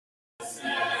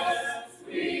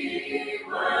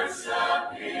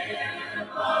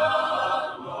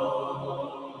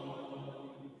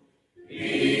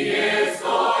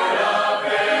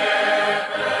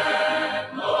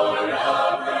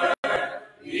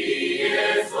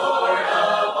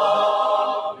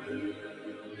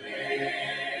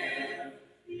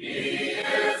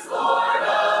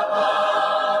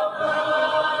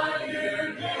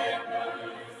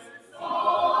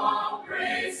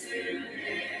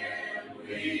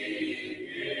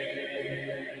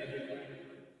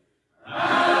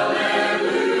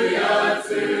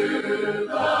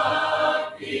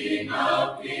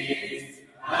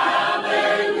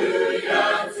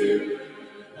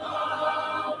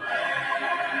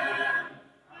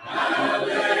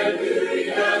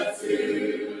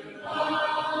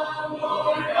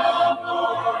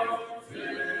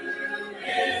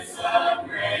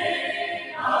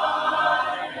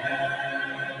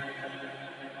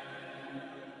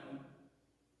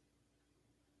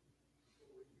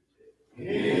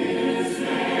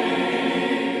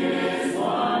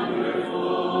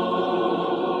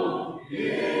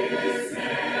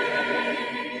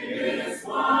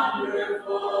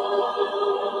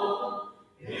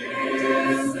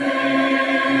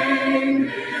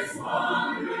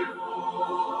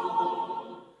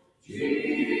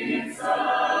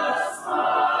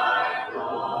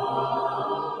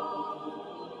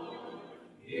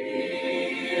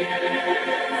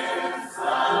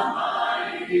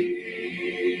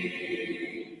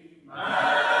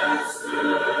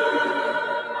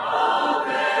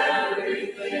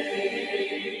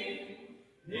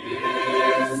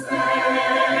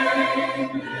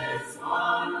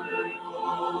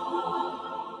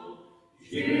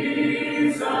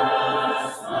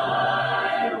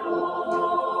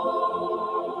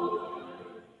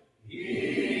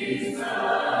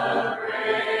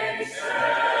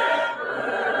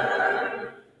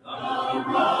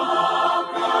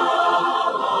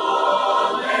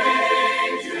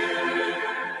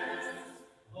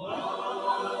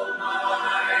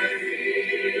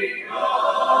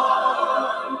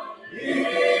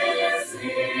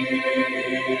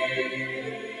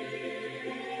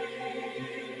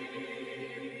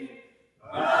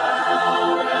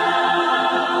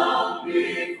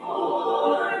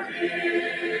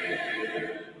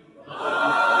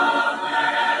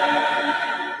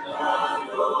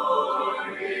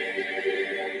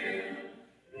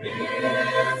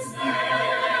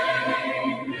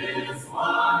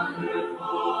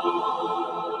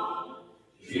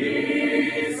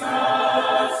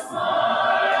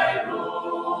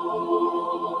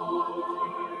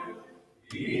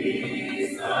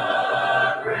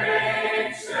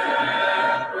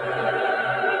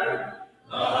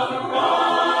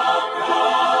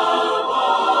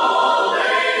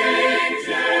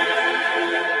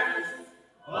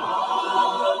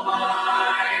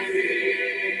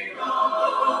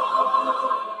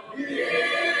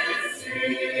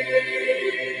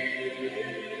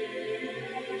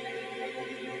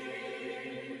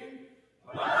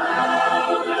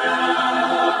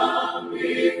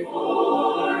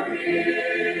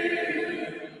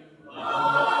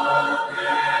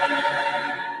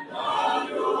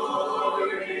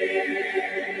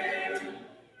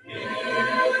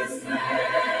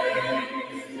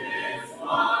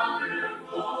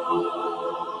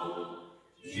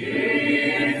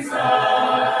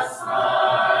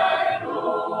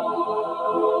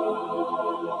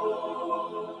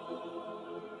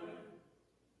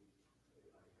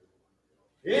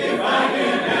If I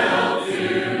can help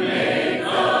to make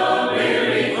the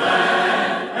weary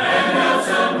glad, and help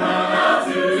somehow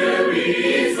to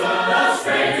ease the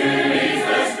strain,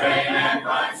 and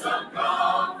find some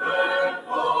comfort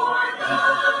for the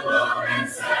lone and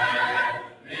sad,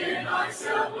 then I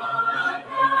shall not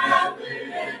have lived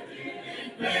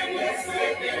in vain, yes,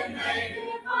 lived in vain.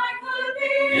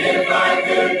 If I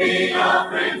could be a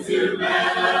friend to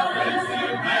man,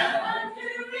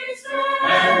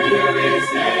 and do each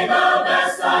day the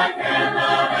best I can,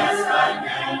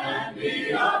 and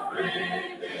be a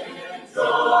friend in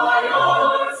joy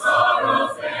or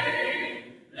sorrow's pain,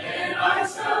 then I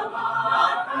shall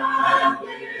not have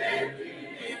lived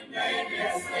in vain,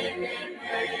 yes, lived in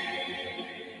vain.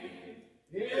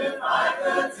 If I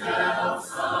could tell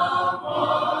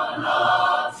someone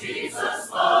of Jesus'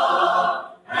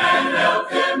 love, and help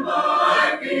them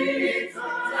mark eternal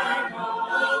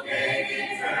gain,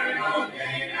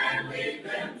 and lead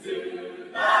them to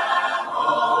that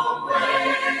home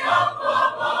way up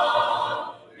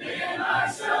above, then I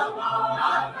shall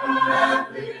not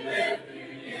have lived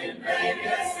in vain,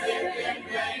 yes, lived in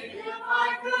vain. If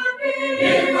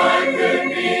I could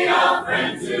be a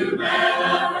friend to man,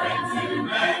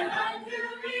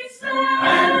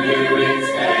 and do each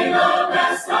day the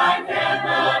best I can,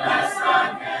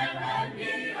 and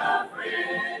be a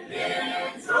friend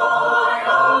in joy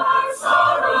or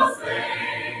sorrow's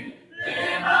pain,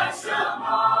 then I shall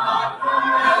not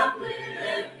have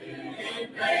lived in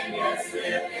vain, yes,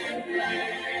 lived in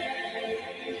vain.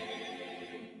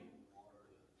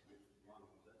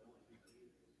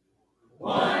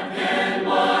 One can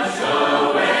wash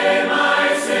away my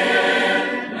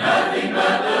sin, nothing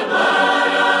but the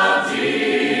blood of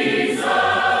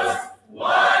Jesus.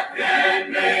 What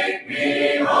can make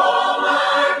me whole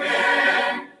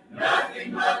again? Nothing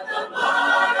but the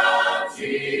blood of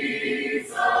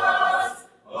Jesus.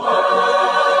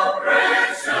 Oh,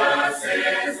 precious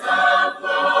is the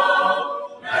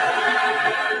flow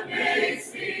that makes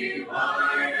me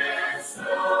white as snow.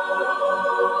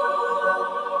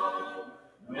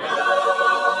 No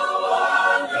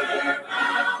other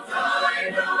fount I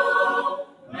know,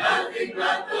 nothing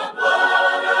but the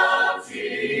blood of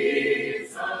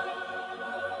Jesus.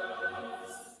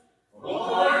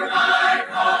 For my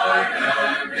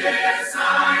pardon this I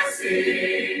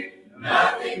see,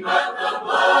 nothing but the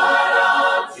blood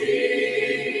of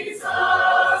Jesus.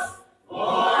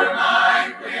 For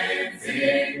my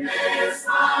cleansing this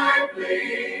I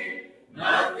plead,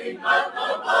 nothing but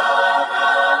the blood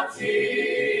of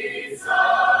Jesus.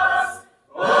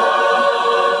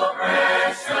 Oh,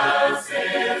 precious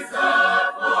is the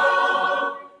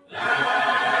flow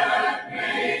that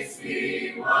makes me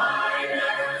white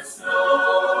as snow.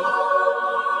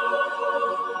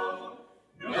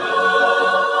 No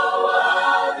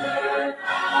other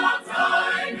fount I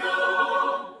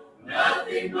know,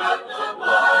 nothing but the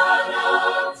blood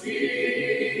of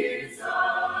Jesus.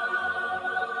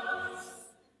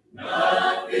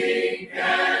 Nothing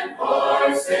can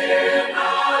for sin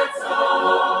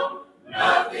atone,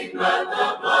 nothing but the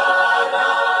blood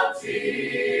of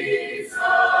Jesus.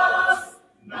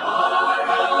 Not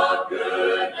of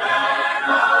good that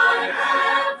I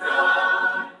have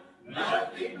done,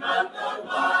 nothing but the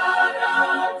blood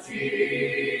of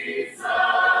Jesus.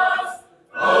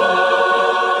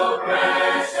 Oh,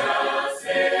 precious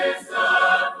is the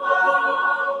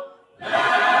flow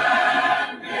that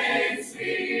makes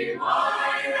me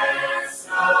white as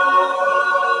snow.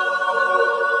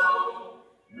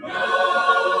 No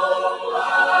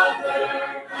other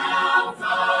fount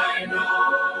I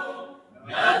know,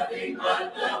 nothing but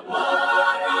the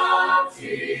blood of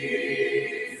Jesus.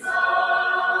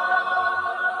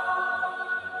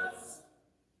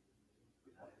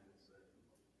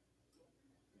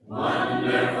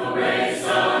 Wonderful grace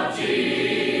of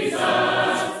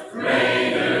Jesus,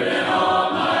 greater than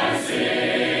all my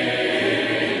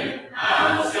sin.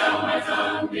 How shall my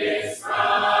tongue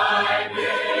describe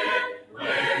it?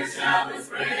 Where shall this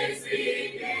praise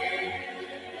begin?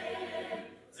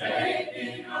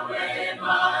 Taking away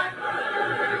my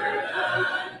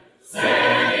burden,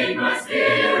 setting my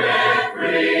spirit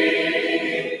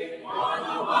free. For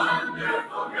the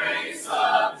wonderful grace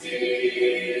of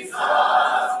Jesus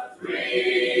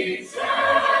reaches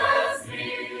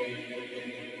me.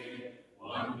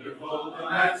 Wonderful the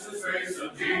matchless grace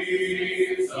of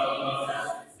Jesus,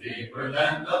 deeper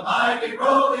than the mighty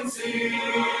rolling sea,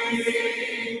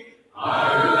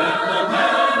 higher than the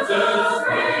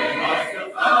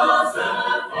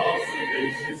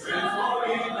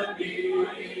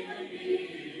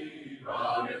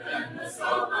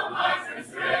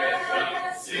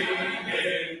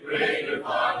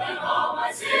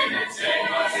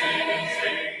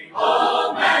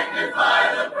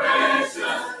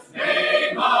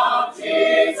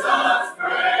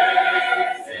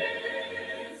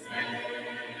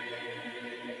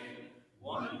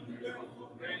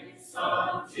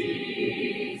of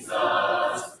Jesus,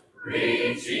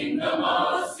 reaching the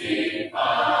most defiled,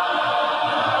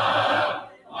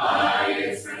 by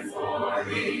its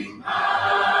transforming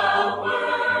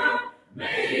power,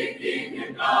 making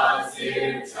him God's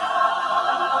dear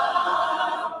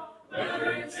child,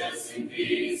 purchasing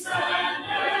peace and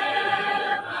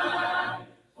heaven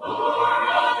for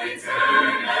all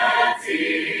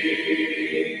eternity,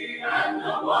 and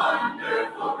the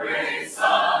wonderful grace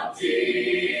of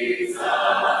Jesus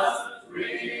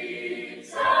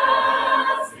reaches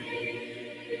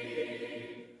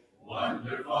me.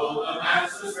 Wonderful the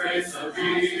matchless grace of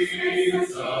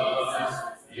Jesus,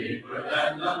 deeper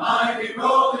than the mighty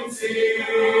rolling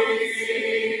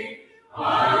sea,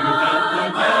 higher than the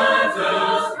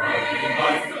mountains, greater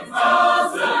like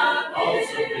 1,000,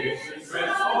 also vision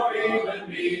stretch for even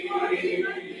me,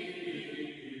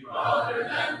 broader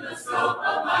than the scope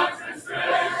of my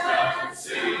transgression,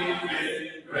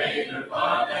 singing, greater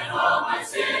far than all my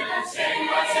sin and shame,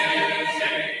 my sin and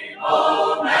shame.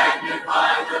 Oh,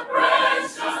 magnify the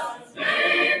precious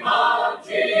name of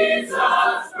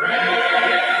Jesus,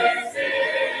 praise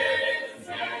his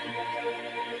name.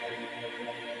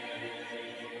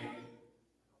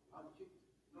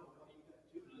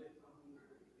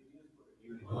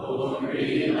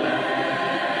 Glory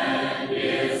land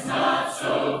is not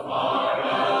so far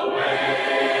away,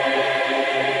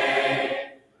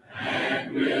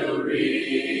 and will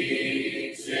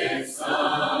reach it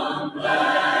some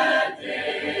glad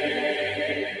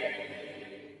day.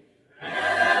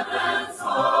 Heaven's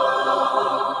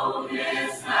home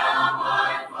is now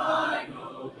my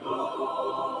final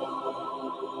goal,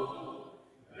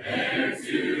 there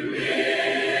to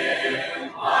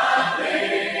live while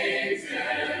ages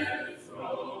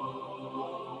roll.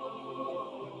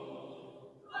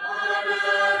 What a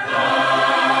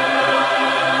God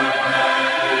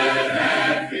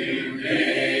that few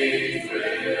days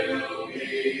will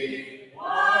be.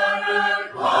 What a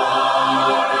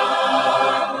God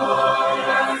of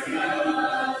glorious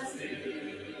jubilee.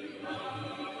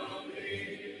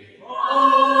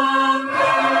 Oh,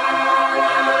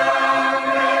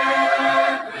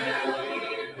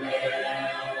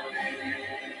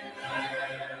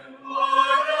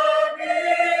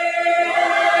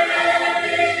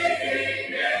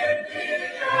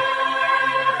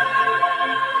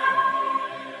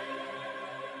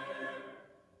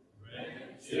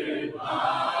 wretched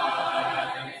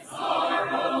lives are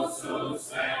also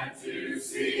sad to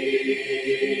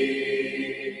see.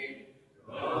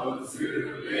 Those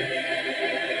who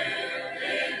live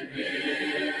in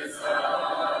misery,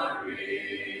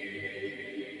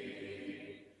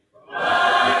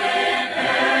 but in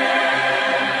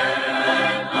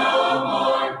heaven no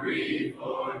more grief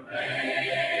or pain.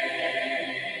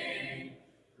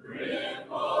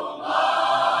 Crippled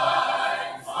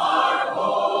lives are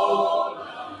whole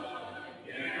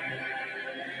again.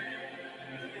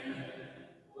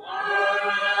 What a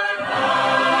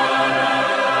God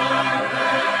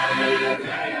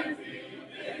that few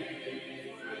days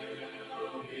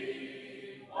will be.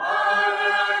 What a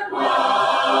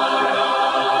God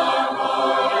of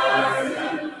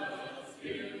glorious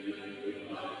jubilee.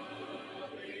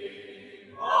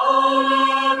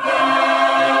 Oh,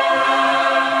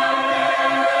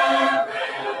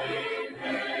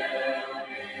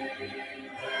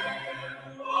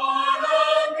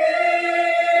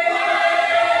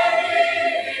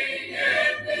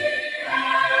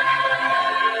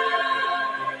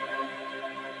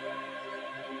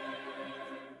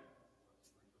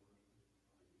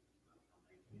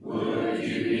 would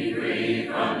you be free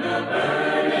from the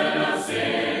burden of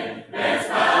sin? There's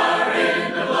power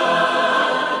in the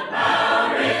blood,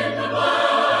 power in the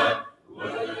blood.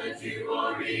 Would you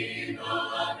for evil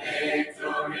a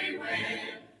victory win?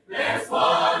 There's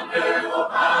wonderful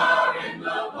power in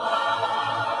the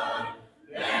blood.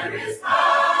 There is power,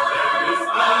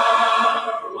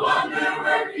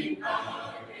 wonder-working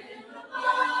power in the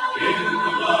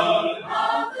blood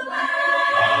of the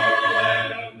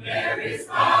Lamb. There is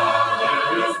power,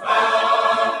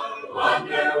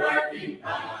 wonder-working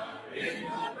power in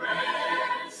the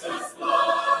precious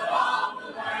blood of the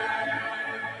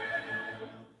Lamb.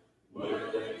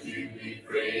 Would you be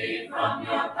free from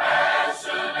your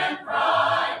passion and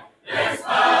pride? There's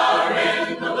power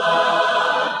in the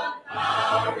blood,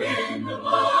 power in the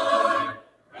blood.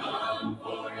 Come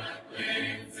for a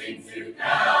cleansing to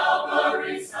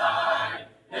Calvary's side.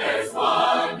 There's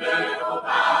wonderful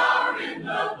power in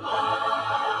the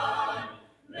blood.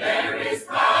 There is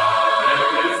power,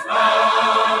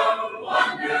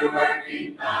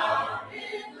 wonder-working power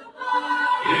in the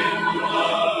blood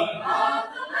of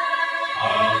the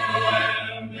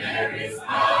Lamb. There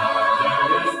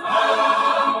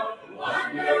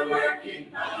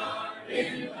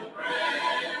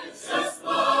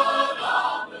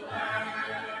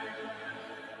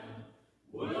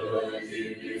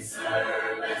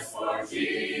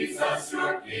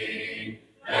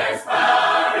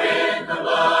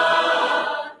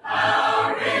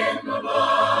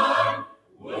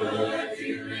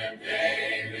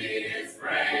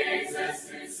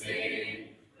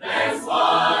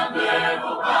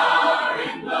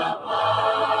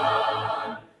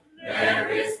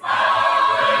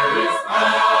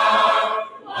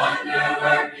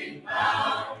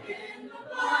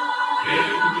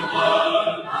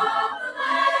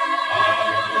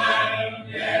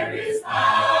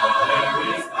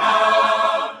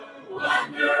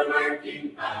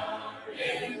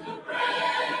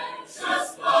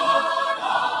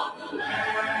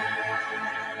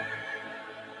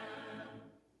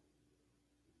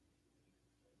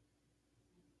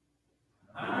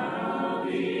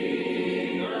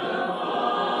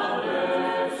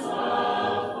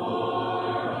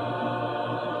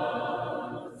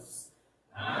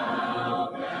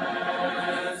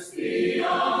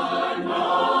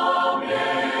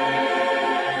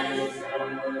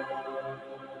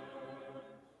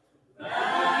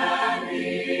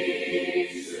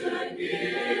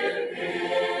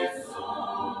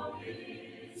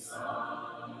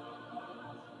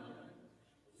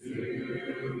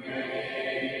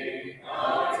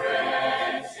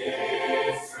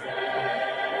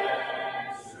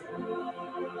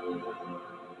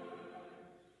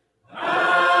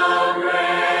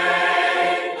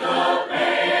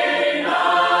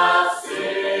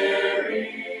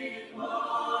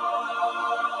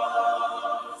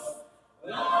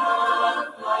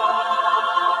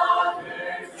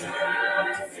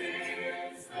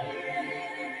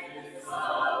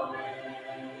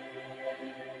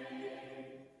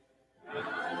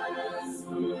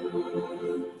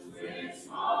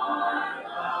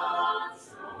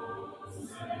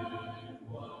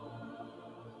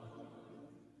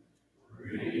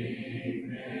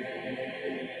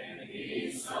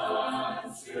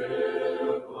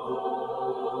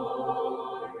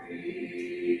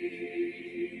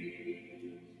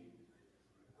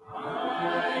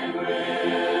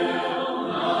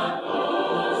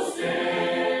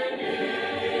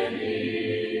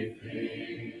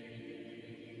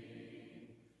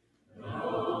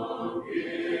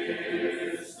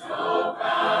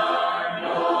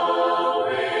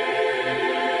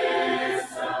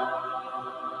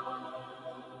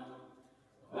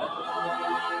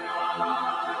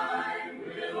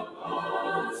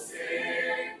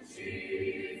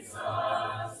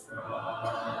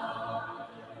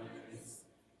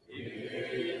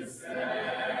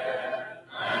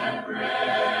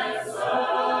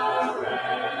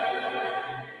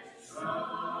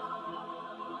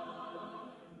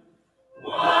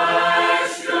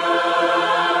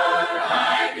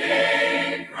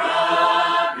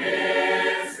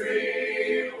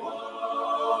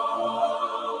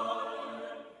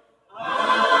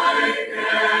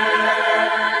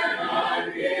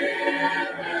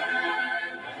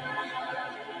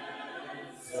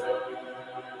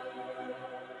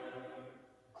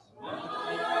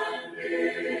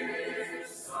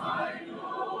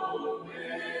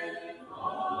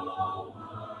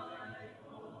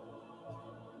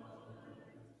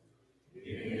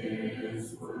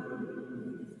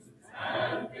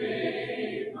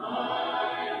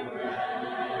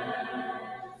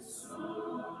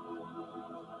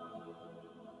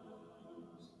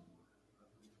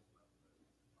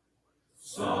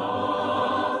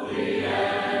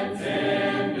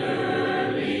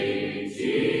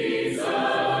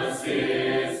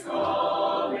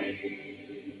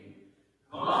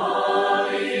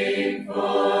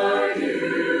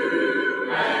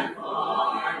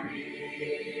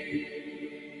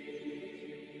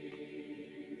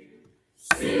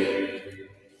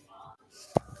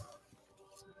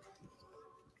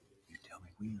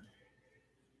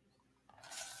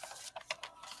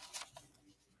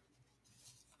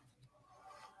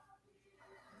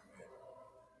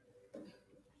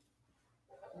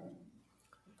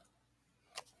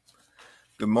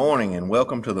Good morning and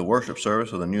welcome to the worship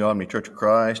service of the New Albany Church of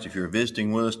Christ. If you're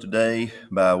visiting with us today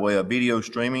by way of video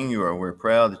streaming, we're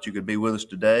proud that you could be with us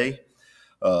today.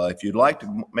 If you'd like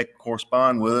to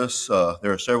correspond with us,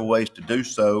 there are several ways to do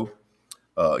so.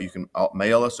 You can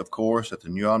mail us, of course, at the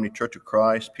New Albany Church of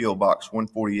Christ, P.O. Box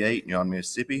 148, New Albany,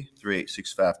 Mississippi,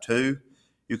 38652.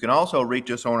 You can also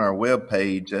reach us on our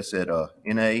webpage. That's at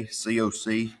nacoc.us.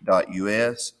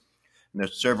 And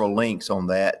there's several links on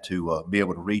that to be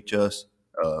able to reach us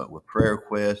with prayer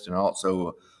requests and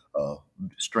also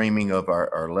streaming of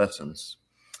our lessons.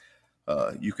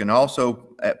 You can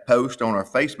also post on our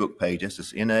Facebook page. This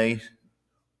is NA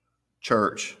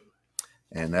Church,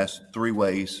 and that's 3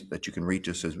 ways that you can reach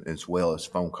us as well as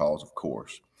phone calls, of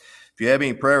course. If you have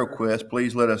any prayer requests,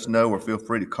 please let us know or feel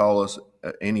free to call us,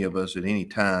 any of us, at any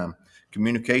time.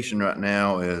 Communication right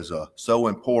now is so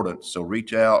important, so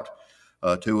reach out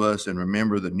to us, and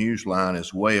remember the news line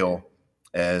as well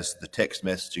as the text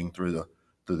messaging through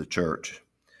the church.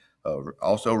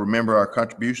 Also remember our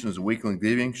contributions of weekly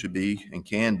giving should be and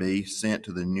can be sent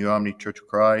to the New Albany Church of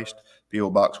Christ, P.O.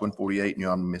 Box 148, New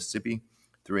Albany, Mississippi,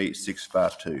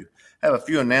 38652. I have a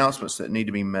few announcements that need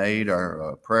to be made.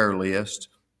 Our prayer list.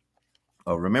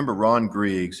 Remember Ron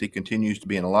Griggs. He continues to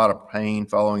be in a lot of pain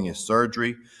following his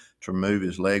surgery to remove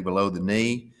his leg below the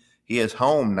knee. He is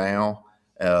home now,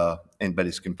 but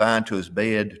is confined to his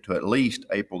bed to at least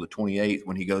April the 28th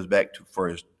when he goes back for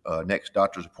his next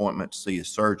doctor's appointment to see his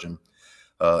surgeon.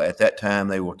 At that time,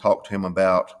 they will talk to him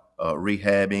about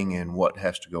rehabbing and what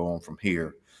has to go on from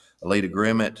here. Alita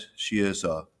Grimmett, she is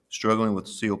struggling with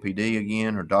COPD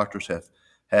again. Her doctors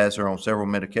has her on several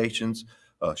medications.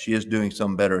 She is doing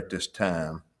some better at this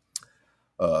time.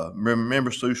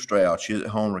 Remember Sue Stroud. She is at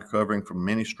home recovering from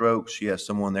many strokes. She has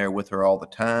someone there with her all the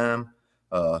time.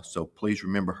 So please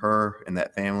remember her and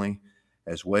that family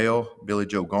as well. Billy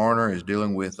Joe Garner is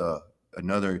dealing with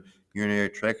another urinary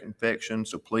tract infection,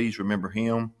 so please remember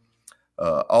him.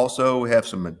 Also, we have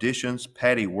some additions.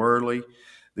 Patty Worley,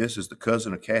 this is the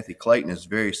cousin of Kathy Clayton, is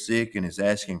very sick and is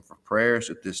asking for prayers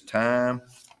at this time.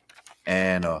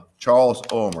 And Charles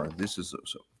Ulmer, this is a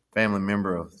family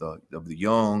member of the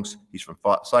Youngs. He's from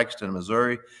Sikeston,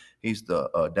 Missouri. He's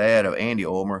the dad of Andy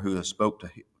Ulmer, who has spoke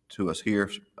to us here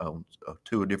on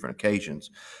 2 different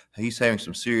occasions. He's having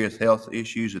some serious health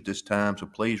issues at this time, so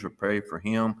please pray for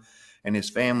him and his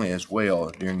family as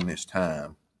well during this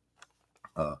time.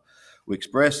 We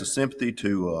express the sympathy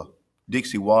to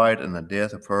Dixie White and the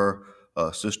death of her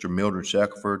sister Mildred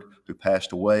Shackelford, who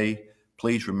passed away.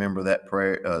 Please remember that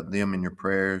them in your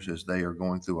prayers, as they are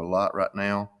going through a lot right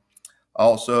now.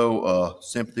 Also,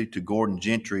 sympathy to Gordon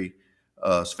Gentry's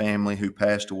family, who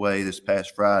passed away this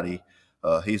past Friday.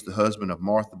 He's the husband of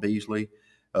Martha Beasley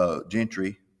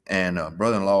Gentry and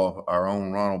brother-in-law of our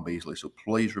own Ronald Beasley. So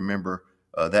please remember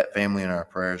that family in our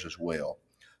prayers as well.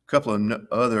 A couple of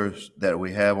others that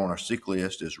we have on our sick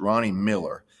list is Ronnie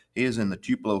Miller. He is in the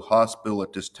Tupelo Hospital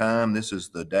at this time. This is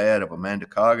the dad of Amanda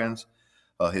Coggins.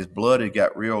 His blood had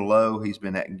got real low. He's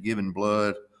been giving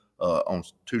blood on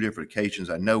 2 different occasions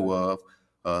I know of.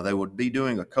 They would be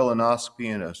doing a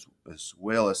colonoscopy and as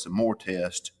well as some more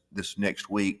tests this next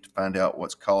week to find out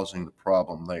what's causing the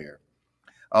problem there.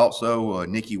 Also,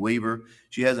 Nikki Weaver,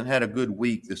 she hasn't had a good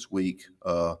week this week.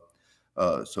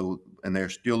 And they're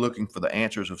still looking for the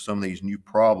answers of some of these new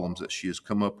problems that she has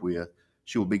come up with.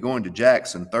 She will be going to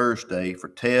Jackson Thursday for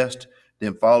test,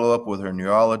 then follow up with her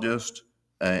neurologist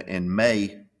in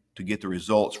May to get the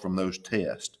results from those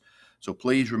tests. So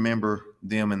please remember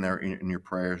them in your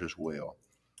prayers as well.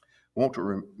 I want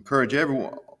to encourage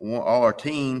everyone, all our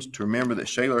teens, to remember that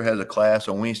Shaler has a class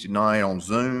on Wednesday night on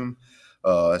Zoom.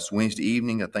 It's Wednesday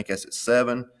evening. I think that's at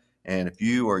 7. And if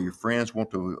you or your friends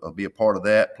want to be a part of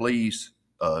that, please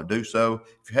do so.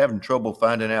 If you're having trouble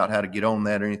finding out how to get on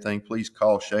that or anything, please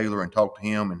call Shaler and talk to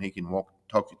him, and he can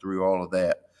talk you through all of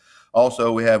that.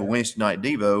 Also, we have a Wednesday night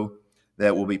Devo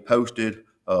that will be posted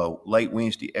late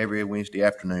Wednesday, every Wednesday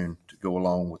afternoon, to go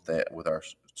along with that, with our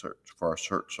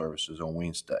church services on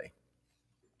Wednesday.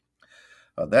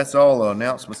 That's all the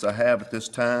announcements I have at this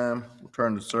time. We'll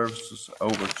turn the services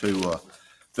over to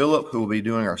Philip, who will be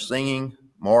doing our singing.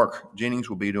 Mark Jennings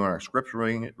will be doing our scripture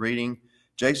reading.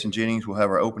 Jason Jennings will have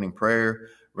our opening prayer.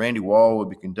 Randy Wall will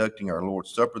be conducting our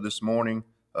Lord's Supper this morning.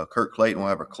 Kurt Clayton will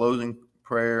have our closing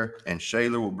prayer, and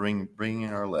Shaler will bring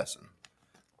in our lesson.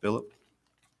 Philip.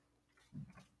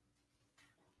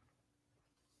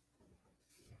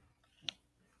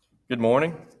 Good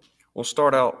morning. We'll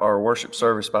start out our worship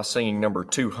service by singing number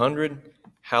 200,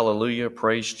 Hallelujah,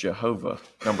 Praise Jehovah,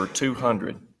 number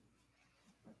 200.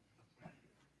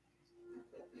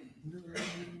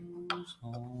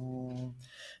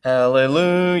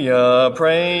 Hallelujah,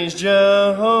 praise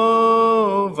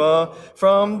Jehovah,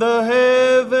 from the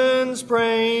heavens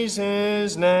praise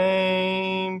his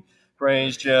name.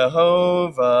 Praise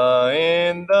Jehovah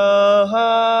in the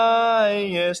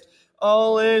highest,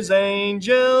 all his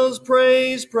angels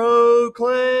praise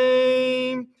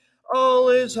proclaim. All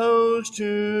his hosts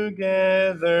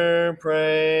together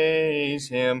praise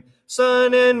him,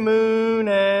 sun and moon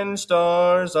and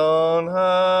stars on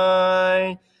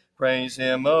high. Praise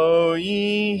him, O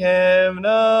ye heaven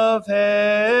of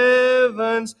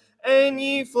heavens, and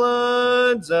ye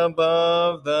floods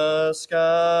above the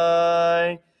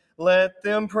sky. Let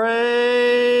them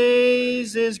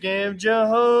praises give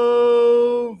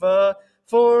Jehovah,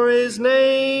 for his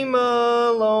name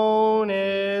alone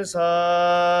is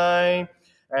high,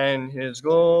 and his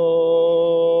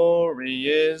glory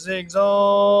is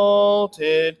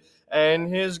exalted,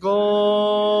 and his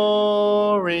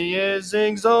glory is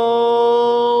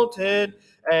exalted,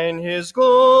 and his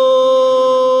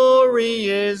glory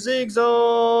is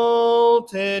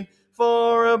exalted,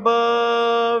 far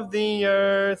above the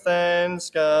earth and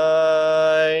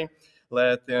sky.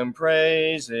 Let them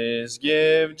praises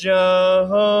give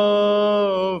Jehovah,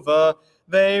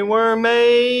 they were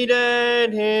made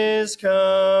at his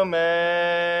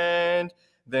command.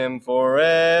 Them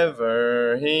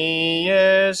forever he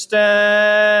established,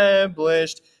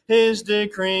 his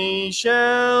decree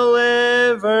shall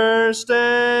ever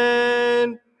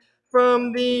stand.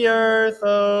 From the earth,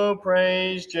 O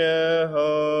praise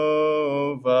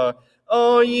Jehovah,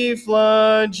 all ye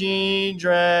floods, ye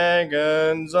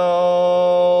dragons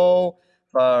all.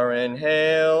 Fire and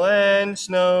hail and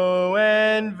snow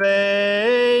and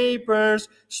vapors,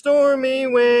 stormy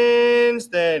winds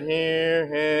that hear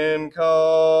him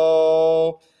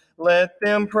call. Let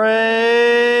them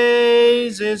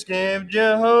praises give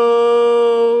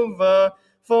Jehovah,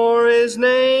 for his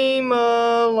name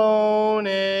alone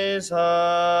is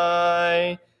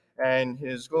high, and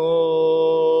his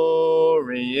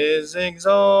glory is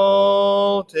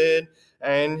exalted,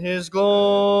 and his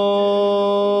glory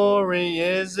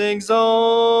is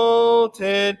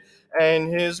exalted,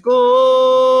 and his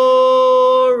glory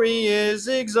is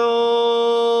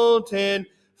exalted,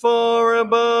 far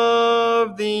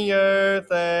above the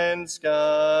earth and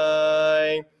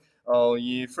sky. All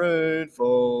ye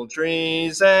fruitful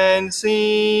trees and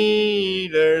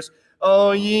cedars,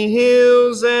 all ye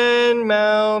hills and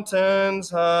mountains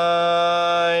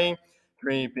high,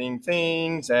 creeping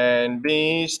things and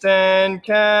beasts and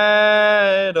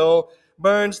cattle,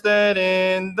 birds that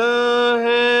in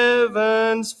the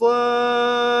heavens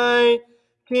fly,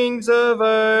 kings of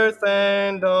earth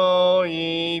and all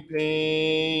ye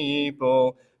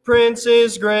people,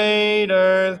 princes, great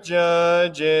earth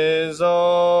judges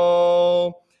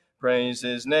all. Praise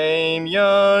his name,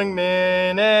 young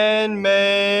men and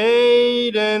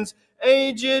maidens,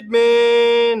 aged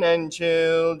men and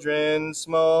children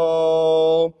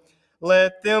small.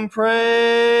 Let them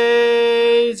praises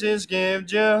give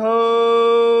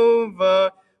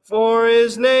Jehovah, for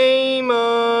his name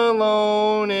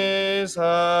alone is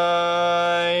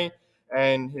high,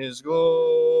 and his glory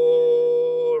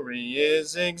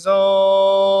is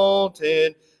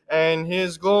exalted, and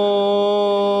his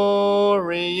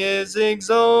glory is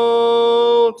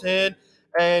exalted,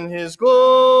 and his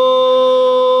glory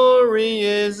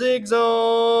is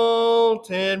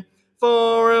exalted,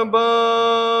 far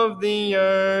above the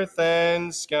earth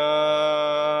and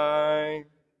sky.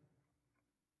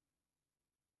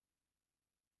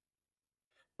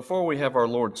 Before we have our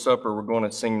Lord's Supper, we're going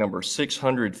to sing number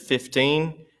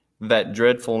 615, That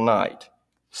Dreadful Night.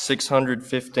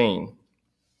 615.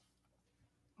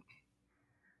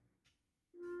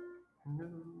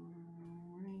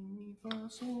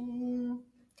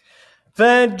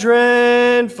 That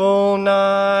dreadful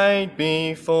night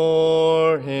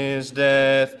before his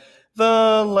death,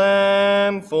 the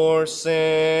Lamb for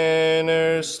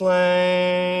sinners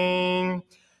slain,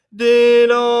 did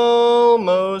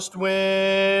almost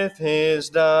with his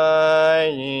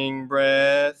dying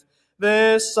breath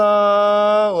this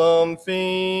solemn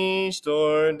feast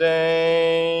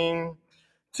ordain.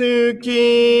 To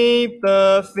keep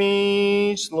the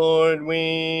feast, Lord,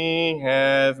 we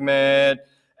have met,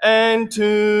 and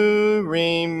to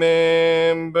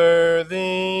remember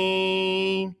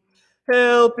thee.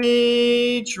 Help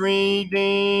each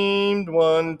redeemed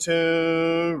one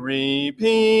to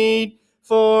repeat,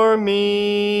 for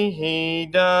me he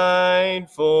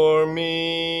died for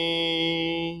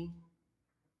me.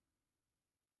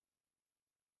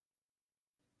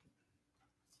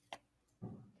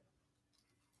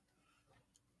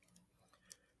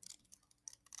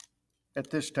 At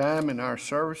this time in our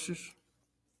services,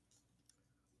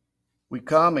 we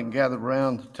come and gather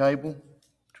around the table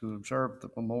to observe the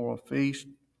memorial feast,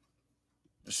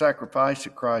 the sacrifice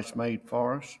that Christ made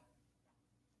for us.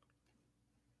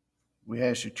 We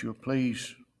ask that you'll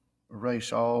please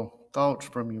erase all thoughts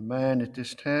from your mind at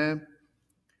this time.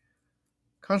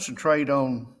 Concentrate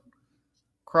on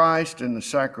Christ and the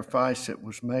sacrifice that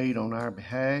was made on our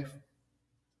behalf,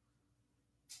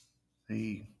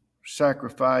 the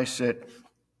sacrifice that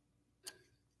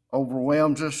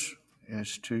overwhelms us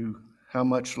as to how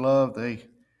much love that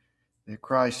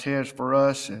Christ has for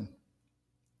us and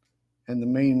the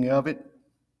meaning of it.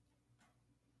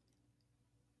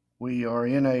 We are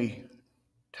in a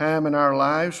time in our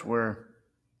lives where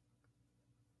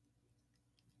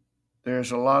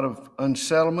there's a lot of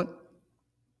unsettlement,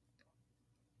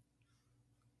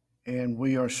 and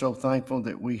we are so thankful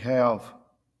that we have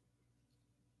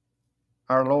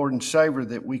our Lord and Savior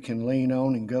that we can lean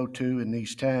on and go to in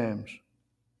these times.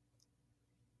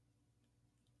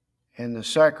 And the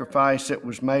sacrifice that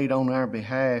was made on our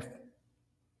behalf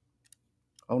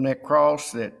on that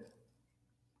cross, that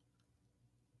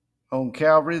on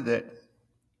Calvary, that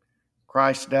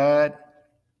Christ died,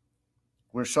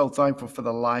 we're so thankful for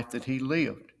the life that he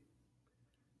lived.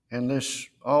 And let's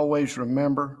always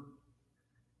remember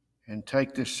and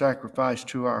take this sacrifice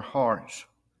to our hearts.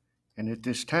 And at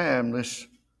this time, let's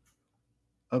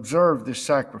observe this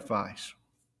sacrifice.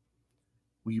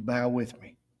 Will you bow with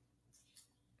me?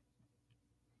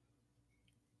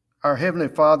 Our Heavenly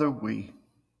Father, we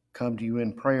come to you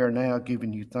in prayer now,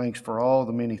 giving you thanks for all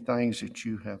the many things that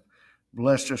you have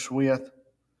blessed us with,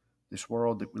 this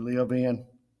world that we live in.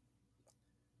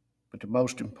 But the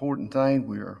most important thing,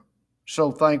 we are so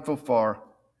thankful for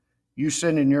you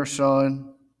sending your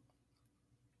Son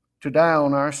to die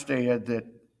on our stead, that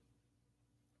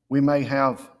we may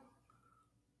have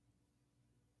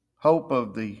hope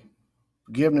of the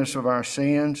forgiveness of our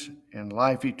sins and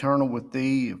life eternal with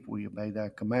Thee if we obey Thy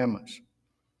commandments.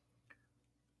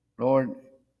 Lord,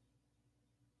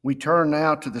 we turn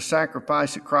now to the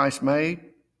sacrifice that Christ made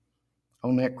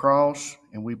on that cross,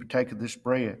 and we partake of this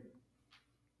bread,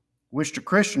 which to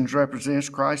Christians represents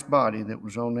Christ's body that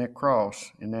was on that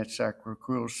cross in that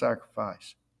cruel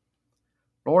sacrifice.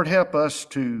 Lord, help us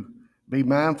to be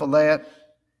mindful of that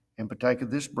and partake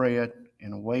of this bread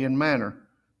in a way and manner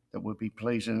that would be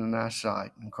pleasing in Thy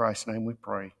sight. In Christ's name we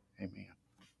pray. Amen.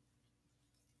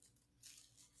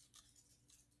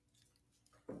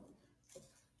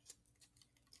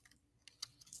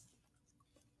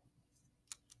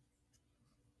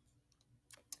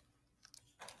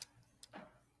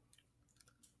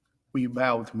 Will you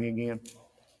bow with me again?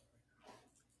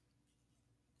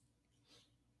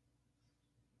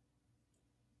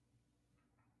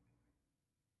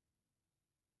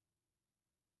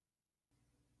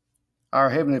 Our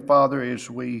Heavenly Father, as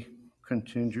we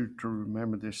continue to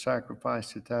remember this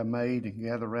sacrifice that Thou made and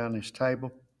gather around this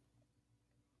table,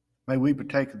 may we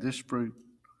partake of this fruit,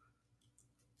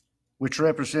 which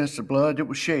represents the blood that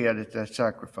was shed at that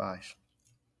sacrifice.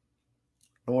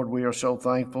 Lord, we are so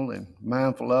thankful and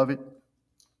mindful of it.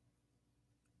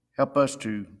 Help us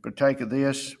to partake of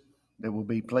this that will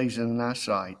be pleasing in Thy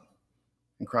sight.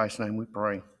 In Christ's name we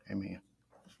pray. Amen.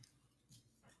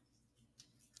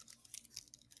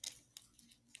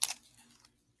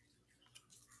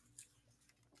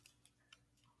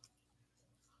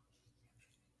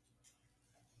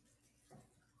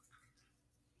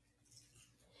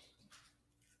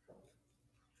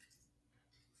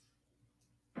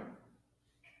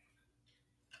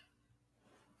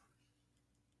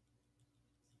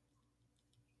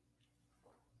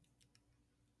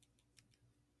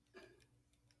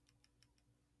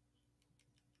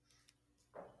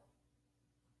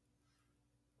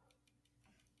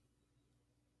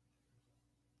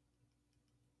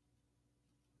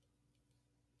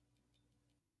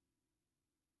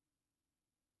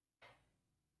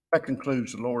 That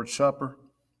concludes the Lord's Supper.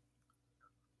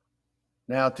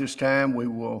 Now at this time we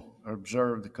will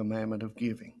observe the commandment of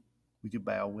giving. Would you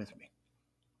bow with me?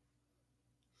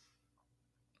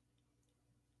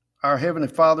 Our Heavenly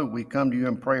Father, we come to You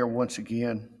in prayer once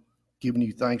again, giving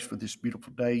You thanks for this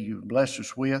beautiful day You've blessed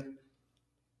us with,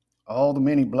 all the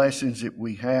many blessings that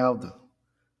we have, the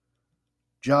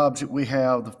jobs that we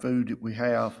have, the food that we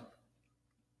have,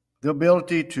 the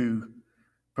ability to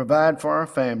provide for our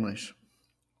families.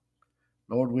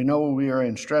 Lord, we know we are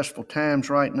in stressful times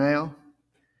right now,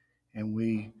 and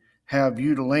we have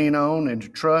You to lean on and to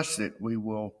trust that we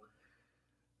will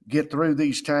get through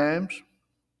these times,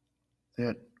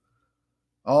 that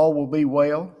all will be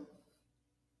well.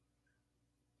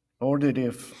 Lord, that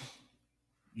if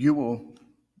You will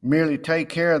merely take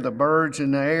care of the birds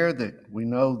in the air, that we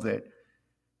know that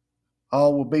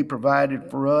all will be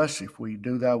provided for us if we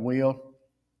do Thy will,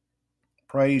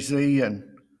 praise Thee, and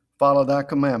follow Thy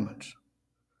commandments.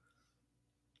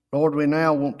 Lord, we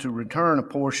now want to return a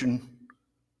portion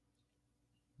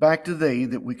back to Thee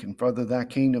that we can further Thy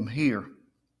kingdom here.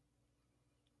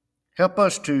 Help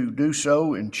us to do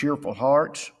so in cheerful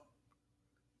hearts,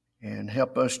 and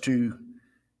help us to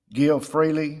give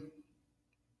freely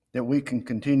that we can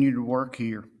continue to work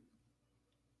here.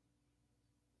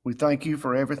 We thank You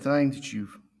for everything that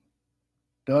You've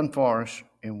done for us,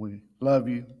 and we love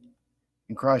You.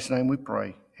 In Christ's name we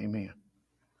pray. Amen.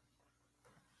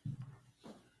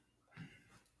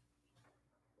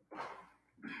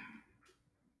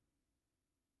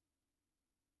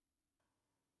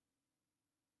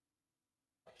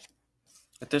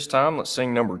 At this time, let's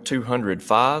sing number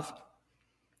 205,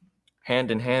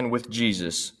 Hand in Hand with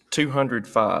Jesus,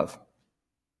 205.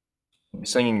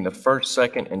 Singing the first,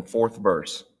 second, and fourth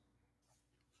verse.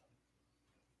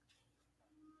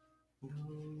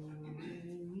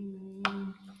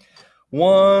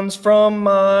 Once from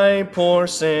my poor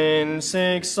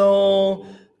sin-sick soul,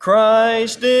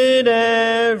 Christ did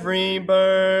every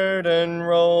burden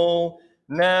roll.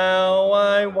 Now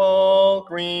I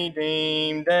walk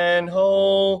redeemed and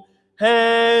whole,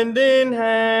 hand in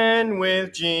hand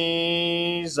with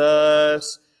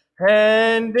Jesus.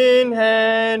 Hand in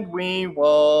hand we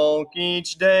walk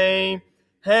each day,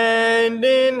 hand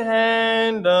in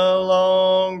hand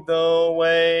along the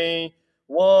way.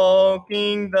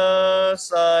 Walking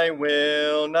thus I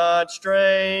will not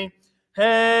stray,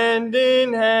 hand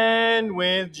in hand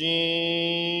with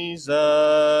Jesus.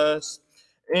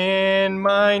 In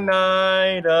my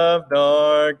night of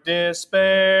dark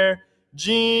despair,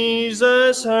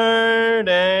 Jesus heard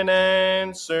and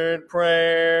answered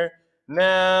prayer.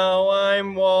 Now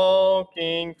I'm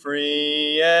walking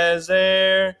free as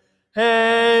air,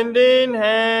 hand in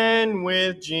hand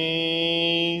with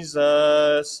Jesus.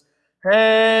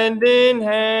 Hand in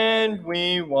hand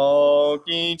we walk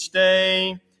each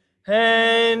day,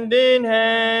 hand in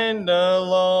hand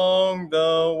along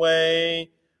the way.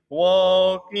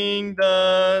 Walking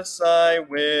thus I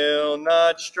will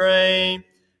not stray,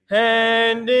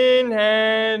 hand in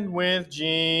hand with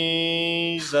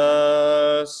Jesus.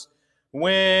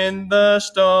 When the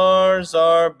stars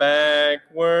are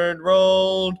backward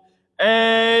rolled,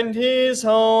 and his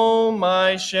home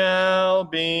I shall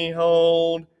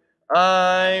behold,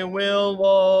 I will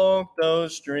walk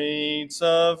those streets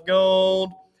of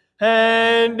gold,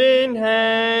 hand in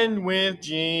hand with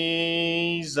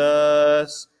Jesus.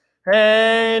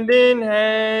 Hand in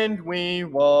hand we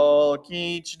walk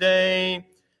each day,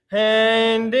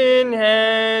 hand in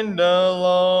hand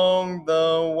along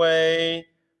the way.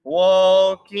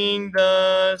 Walking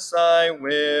thus I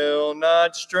will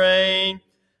not stray,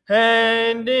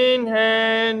 hand in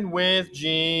hand with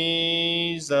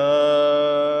Jesus.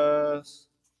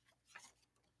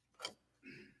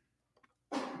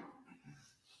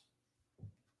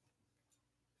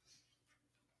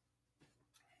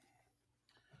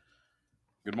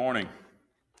 Good morning.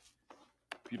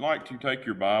 If you'd like to take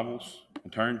your Bibles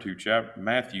and turn to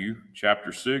Matthew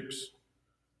chapter 6,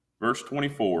 verse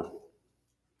 24.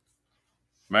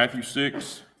 Matthew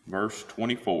 6, verse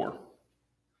 24.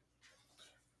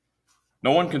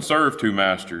 No one can serve two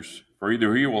masters, for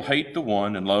either he will hate the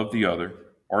one and love the other,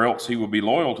 or else he will be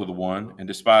loyal to the one and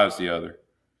despise the other.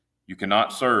 You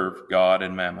cannot serve God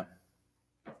and mammon.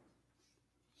 Would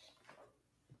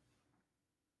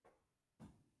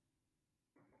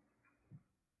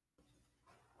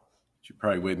you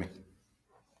pray with me?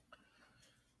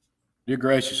 Dear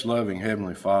gracious, loving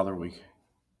Heavenly Father, we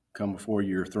come before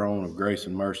your throne of grace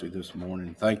and mercy this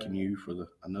morning, thanking you for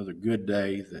another good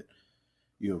day that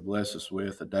you have blessed us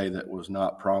with, a day that was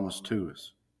not promised to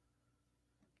us.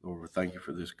 Lord, we thank you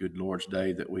for this good Lord's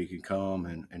Day that we can come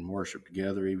and worship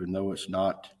together, even though it's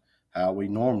not how we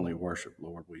normally worship,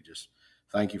 Lord. We just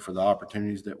thank you for the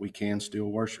opportunities that we can still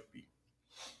worship you.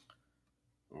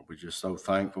 Lord, we're just so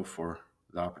thankful for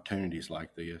the opportunities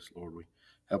like this. Lord, we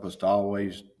help us to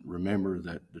always remember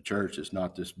that the church is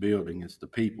not this building, it's the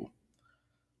people.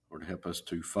 Lord, help us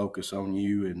to focus on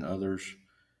you and others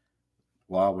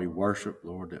while we worship,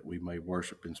 Lord, that we may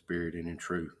worship in spirit and in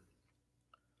truth.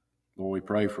 Lord, we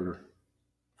pray for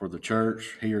the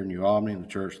church here in New Albany and the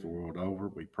church the world over.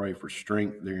 We pray for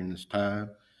strength during this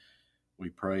time. We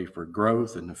pray for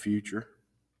growth in the future.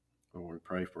 Lord, we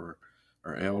pray for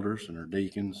our elders and our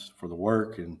deacons, for the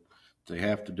work and they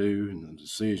have to do and the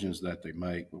decisions that they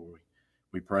make. Lord,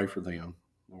 we pray for them.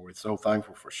 Lord, we're so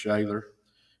thankful for Shaler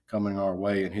coming our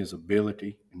way and his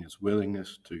ability and his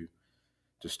willingness to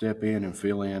step in and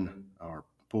fill in our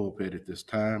pulpit at this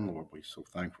time. Lord, we're so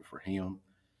thankful for him.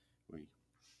 We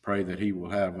pray that he will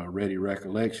have a ready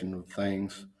recollection of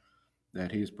things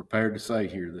that he is prepared to say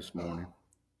here this morning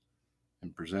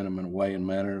and present them in a way and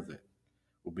manner that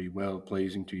will be well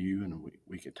pleasing to you, and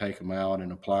we can take them out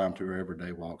and apply them to our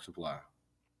everyday walks of life.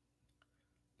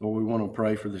 Lord, we want to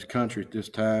pray for this country at this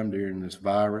time during this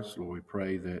virus. Lord, we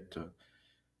pray that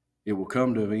it will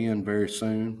come to an end very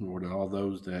soon. Lord, all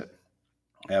those that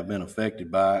have been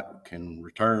affected by it can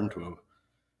return to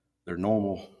their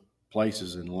normal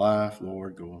places in life,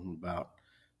 Lord, going about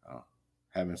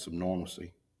having some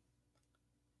normalcy.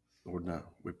 Lord,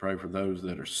 we pray for those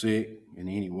that are sick in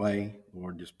any way.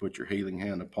 Lord, just put your healing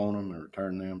hand upon them and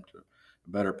return them to a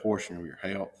better portion of your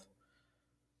health.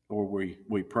 Lord,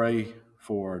 we pray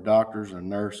for our doctors and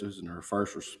nurses and our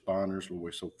first responders. Lord,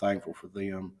 we're so thankful for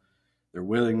them, their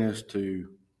willingness to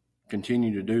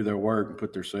continue to do their work and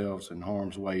put themselves in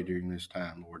harm's way during this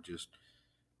time. Lord, just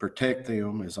protect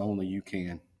them as only you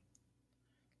can.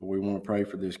 Lord, we want to pray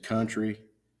for this country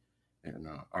and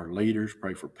our leaders.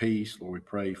 Pray for peace. Lord, we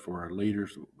pray for our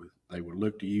leaders. They would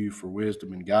look to you for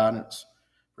wisdom and guidance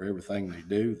for everything they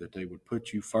do, that they would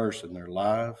put you first in their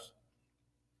lives.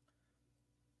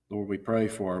 Lord, we pray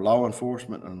for our law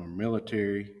enforcement and our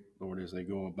military, Lord, as they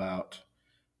go about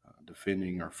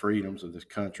defending our freedoms of this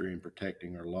country and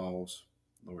protecting our laws.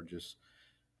 Lord, just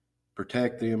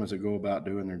protect them as they go about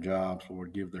doing their jobs.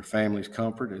 Lord, give their families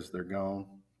comfort as they're gone.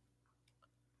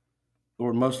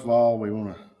 Lord, most of all, we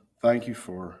want to thank you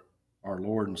for our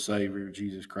Lord and Savior,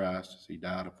 Jesus Christ, as he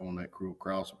died upon that cruel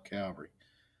cross of Calvary,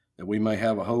 that we may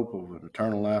have a hope of an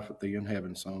eternal life with thee in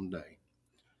heaven someday.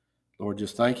 Lord,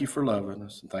 just thank you for loving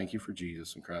us, and thank you for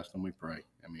Jesus. In Christ's name we pray.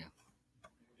 Amen.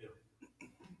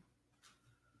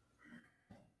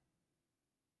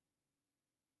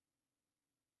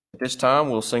 this time,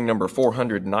 we'll sing number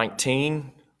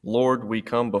 419, Lord, We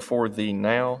Come Before Thee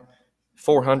Now.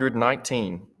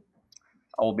 419.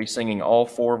 I will be singing all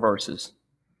 4 verses.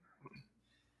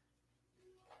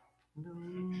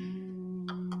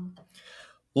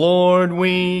 Lord,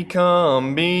 we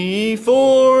come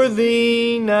before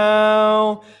Thee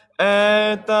now,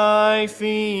 at Thy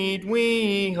feet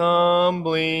we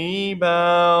humbly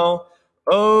bow.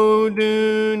 Oh,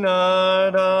 do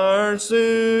not our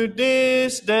suit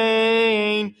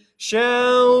disdain.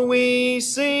 Shall we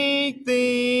seek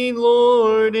Thee,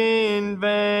 Lord, in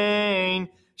vain?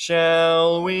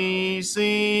 Shall we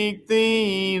seek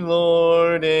Thee,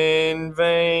 Lord, in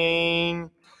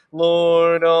vain?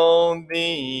 Lord, on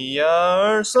Thee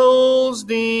our souls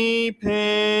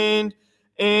depend.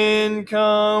 In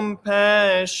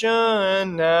compassion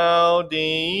now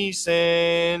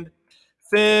descend.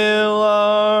 Fill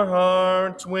our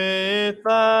hearts with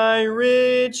Thy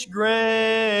rich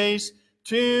grace.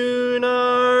 Tune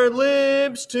our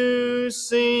lips to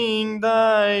sing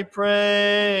Thy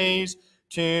praise.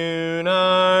 Tune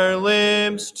our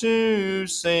lips to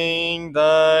sing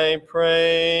Thy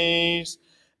praise.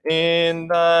 In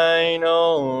Thine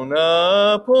own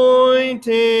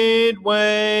appointed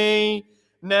way,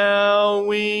 now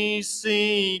we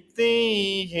seek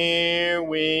Thee, here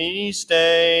we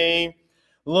stay.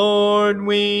 Lord,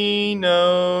 we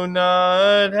know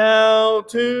not how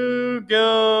to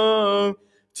go,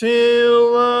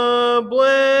 till a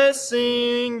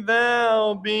blessing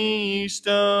Thou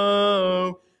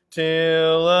bestow.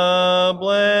 Till a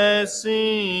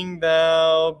blessing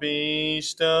Thou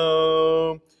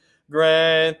bestow.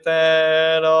 Grant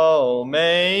that all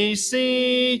may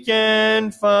seek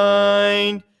and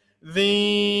find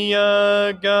Thee,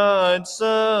 a God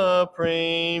supremely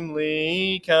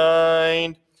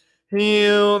kind.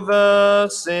 Heal the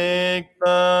sick,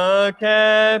 the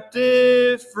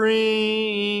captive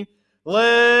free.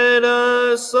 Let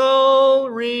us all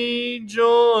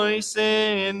rejoice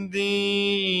in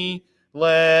Thee.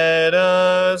 Let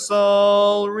us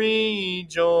all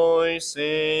rejoice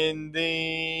in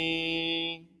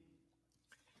Thee.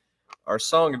 Our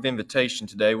song of invitation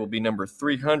today will be number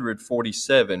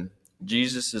 347,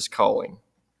 Jesus is Calling.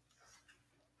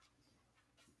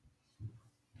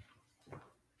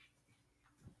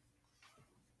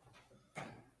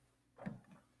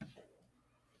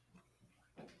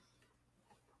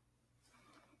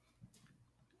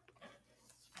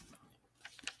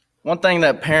 One thing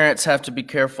that parents have to be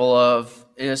careful of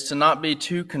is to not be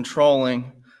too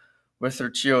controlling with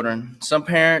their children. Some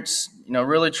parents,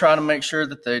 really try to make sure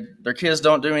that their kids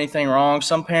don't do anything wrong.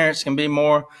 Some parents can be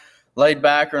more laid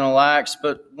back or relaxed,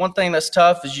 but one thing that's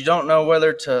tough is you don't know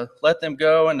whether to let them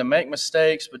go and to make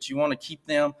mistakes, but you want to keep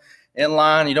them in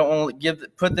line. You don't want to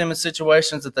put them in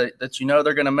situations that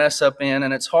they're going to mess up in,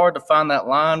 and it's hard to find that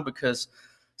line because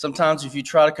sometimes if you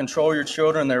try to control your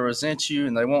children, they resent you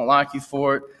and they won't like you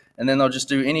for it. And then they'll just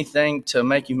do anything to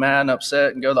make you mad and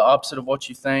upset and go the opposite of what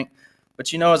you think.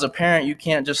 But as a parent, you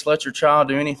can't just let your child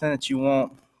do anything that you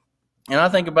want. And I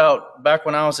think about back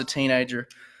when I was a teenager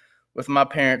with my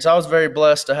parents. I was very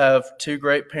blessed to have two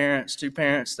parents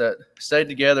that stayed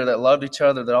together, that loved each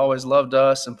other, that always loved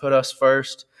us and put us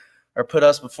first or put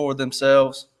us before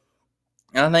themselves.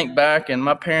 And I think back, and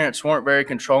my parents weren't very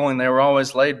controlling. They were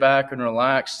always laid back and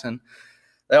relaxed, and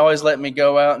they always let me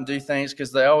go out and do things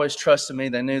because they always trusted me.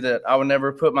 They knew that I would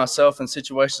never put myself in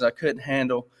situations I couldn't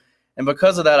handle. And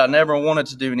because of that, I never wanted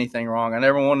to do anything wrong. I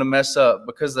never wanted to mess up.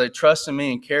 Because they trusted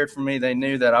me and cared for me, they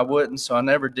knew that I wouldn't, so I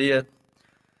never did.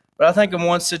 But I think of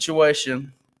one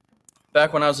situation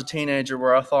back when I was a teenager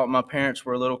where I thought my parents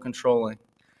were a little controlling.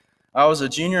 I was a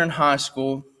junior in high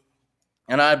school,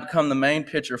 and I had become the main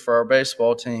pitcher for our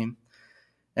baseball team.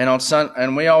 And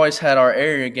we always had our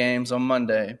area games on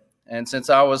Monday. And since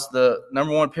I was the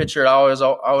number one pitcher, I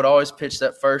would always pitch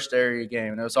that first area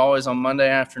game. And it was always on Monday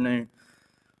afternoon.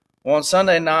 Well, on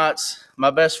Sunday nights,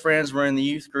 my best friends were in the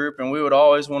youth group, and we would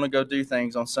always want to go do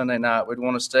things on Sunday night. We'd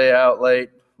want to stay out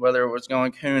late, whether it was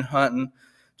going coon hunting,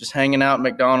 just hanging out at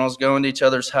McDonald's, going to each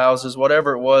other's houses,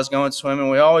 whatever it was, going swimming.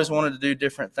 We always wanted to do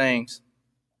different things.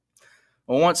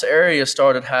 Well, once area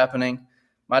started happening,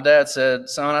 my dad said,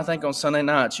 "Son, I think on Sunday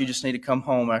nights you just need to come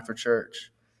home after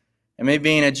church." And me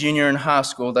being a junior in high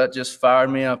school, that just fired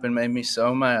me up and made me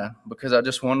so mad because I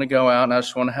just wanted to go out and I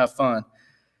just wanted to have fun.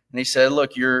 And he said,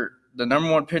 "Look, you're the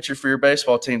number one pitcher for your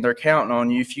baseball team. They're counting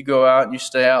on you. If you go out and you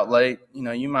stay out late,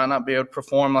 you might not be able to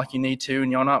perform like you need to,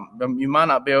 and you might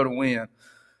not be able to win."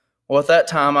 Well, at that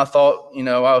time, I thought,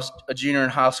 I was a junior in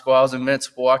high school. I was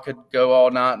invincible. I could go all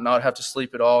night and not have to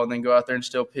sleep at all and then go out there and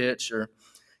still pitch. Or,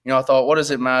 I thought, what does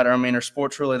it matter? I mean, are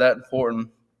sports really that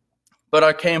important? But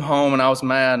I came home and I was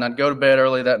mad, and I'd go to bed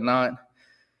early that night.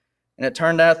 And it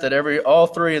turned out that all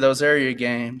 3 of those area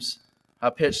games, I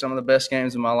pitched some of the best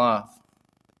games of my life.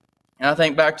 And I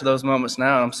think back to those moments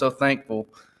now, and I'm so thankful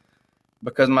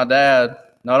because my dad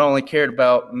not only cared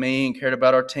about me and cared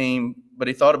about our team, but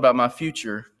he thought about my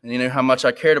future, and he knew how much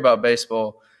I cared about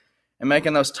baseball. And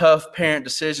making those tough parent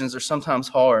decisions are sometimes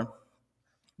hard.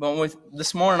 But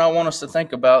this morning, I want us to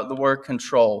think about the word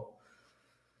control.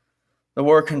 The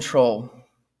word control.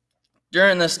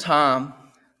 During this time,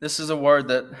 this is a word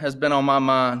that has been on my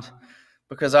mind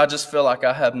because I just feel like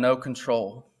I have no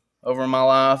control over my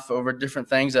life, over different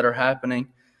things that are happening,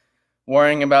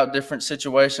 worrying about different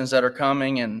situations that are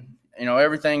coming, and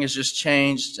everything has just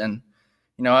changed. And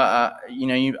we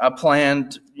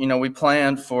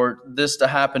planned for this to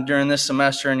happen during this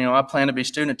semester, and I plan to be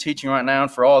student teaching right now,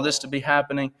 and for all this to be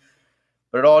happening,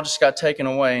 but it all just got taken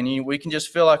away, and we can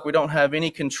just feel like we don't have any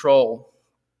control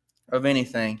of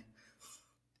anything.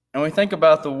 And we think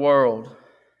about the world.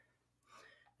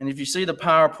 And if you see the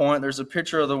PowerPoint, there's a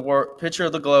picture of the globe,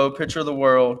 picture of the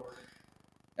world,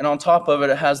 and on top of it,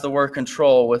 it has the word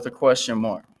control with a question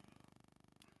mark.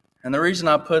 And the reason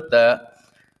I put that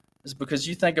is because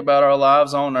you think about our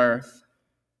lives on earth,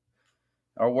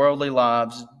 our worldly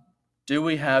lives. Do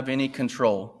we have any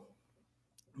control?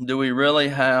 Do we really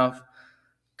have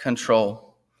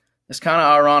control? It's kind of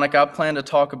ironic. I planned to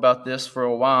talk about this for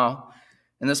a while.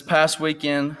 And this past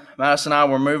weekend, Madison and I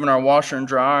were moving our washer and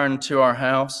dryer into our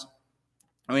house.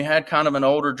 And we had kind of an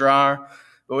older dryer,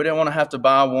 but we didn't want to have to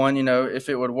buy one. If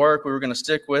it would work, we were going to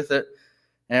stick with it.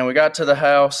 And we got to the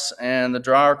house, and the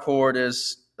dryer cord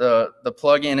is the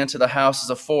plug-in into the house is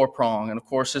a 4-prong. And, of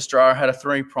course, this dryer had a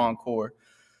 3-prong cord.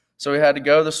 So we had to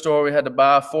go to the store. We had to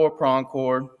buy a 4-prong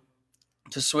cord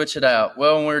to switch it out.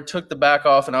 Well, when we took the back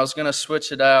off and I was going to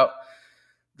switch it out,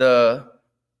 the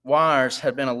wires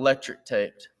had been electric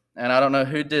taped. And I don't know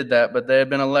who did that, but they had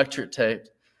been electric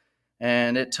taped.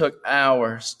 And it took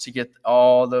hours to get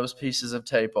all those pieces of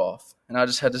tape off. And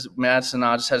Madison and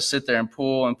I just had to sit there and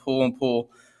pull and pull and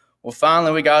pull. Well,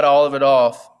 finally we got all of it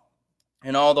off,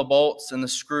 and all the bolts and the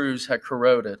screws had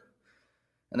corroded.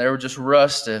 And they were just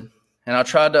rusted. And I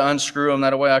tried to unscrew them.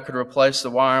 That way I could replace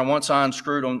the wire. And once I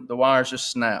unscrewed them, the wires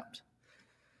just snapped.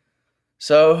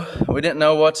 So we didn't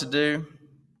know what to do.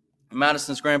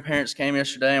 Madison's grandparents came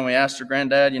yesterday, and we asked her,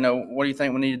 Granddad, what do you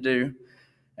think we need to do?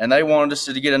 And they wanted us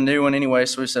to get a new one anyway,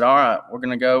 so we said, all right, we're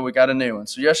going to go. We got a new one.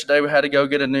 So yesterday we had to go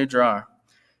get a new dryer.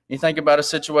 You think about a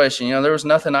situation, there was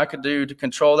nothing I could do to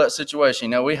control that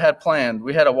situation. We had planned.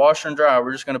 We had a washer and dryer.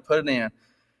 We're just going to put it in.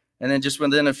 And then just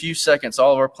within a few seconds,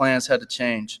 all of our plans had to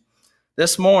change.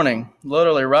 This morning,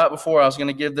 literally right before I was going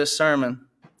to give this sermon,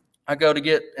 I go to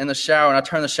get in the shower, and I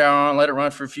turn the shower on, let it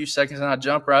run for a few seconds, and I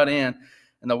jump right in.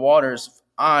 And the water's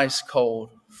ice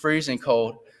cold, freezing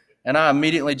cold. And I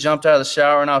immediately jumped out of the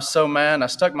shower, and I was so mad. And I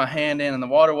stuck my hand in, and the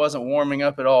water wasn't warming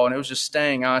up at all, and it was just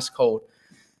staying ice cold.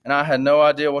 And I had no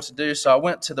idea what to do, so I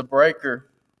went to the breaker,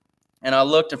 and I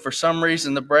looked, and for some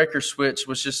reason the breaker switch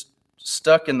was just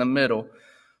stuck in the middle,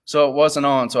 so it wasn't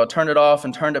on. So I turned it off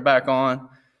and turned it back on,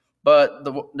 but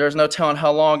there's no telling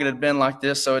how long it had been like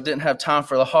this, so it didn't have time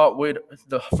for the hot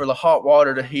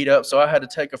water to heat up, so I had to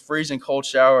take a freezing cold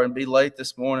shower and be late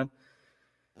this morning.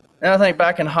 And I think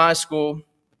back in high school,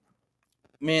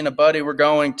 me and a buddy were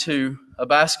going to a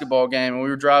basketball game, and we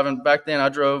were driving. Back then I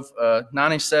drove a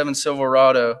 97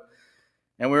 Silverado,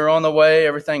 and we were on the way.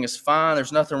 Everything is fine.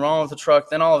 There's nothing wrong with the truck.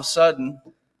 Then all of a sudden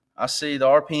I see the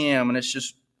RPM, and it's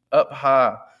just up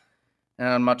high,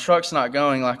 and my truck's not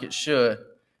going like it should.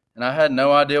 And I had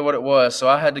no idea what it was, so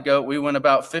I had to go. We went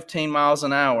about 15 miles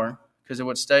an hour because it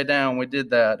would stay down. We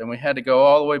did that, and we had to go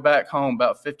all the way back home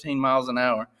about 15 miles an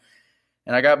hour.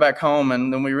 And I got back home,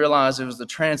 and then we realized it was the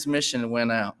transmission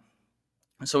went out.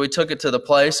 And so we took it to the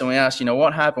place, and we asked,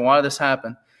 what happened? Why did this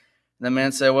happen? And the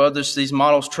man said, well, there's these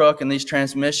models truck and these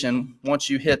transmission. Once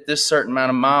you hit this certain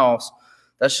amount of miles,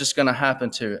 that's just going to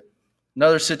happen to it.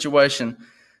 Another situation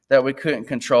that we couldn't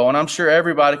control. And I'm sure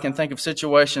everybody can think of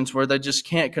situations where they just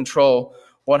can't control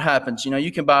what happens.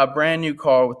 You can buy a brand new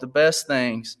car with the best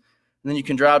things, and then you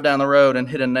can drive down the road and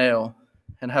hit a nail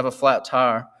and have a flat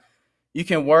tire. You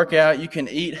can work out, you can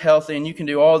eat healthy, and you can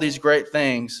do all these great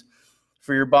things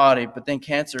for your body, but then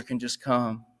cancer can just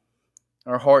come,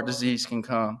 or heart disease can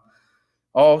come.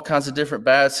 All kinds of different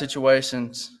bad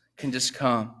situations can just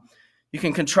come. You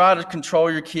can try to control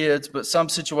your kids, but some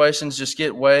situations just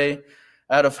get way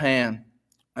out of hand.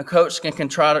 A coach can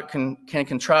try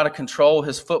to control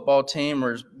his football team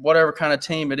or whatever kind of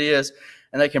team it is,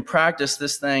 and they can practice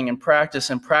this thing and practice,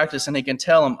 and he can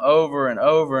tell them over and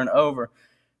over and over.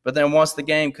 But then once the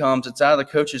game comes, it's out of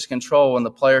the coach's control and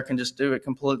the player can just do it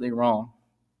completely wrong.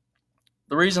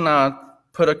 The reason I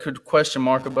put a question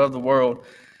mark above the world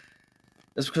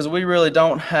is because we really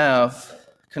don't have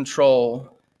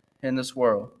control in this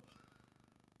world.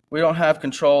 We don't have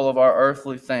control of our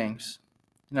earthly things.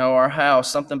 Our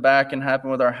house, something bad can happen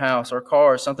with our house. Our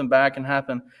cars, something bad can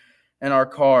happen in our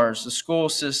cars. The school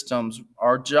systems,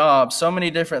 our jobs, so many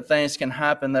different things can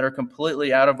happen that are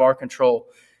completely out of our control.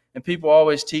 And people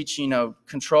always teach,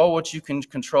 control what you can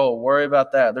control. Worry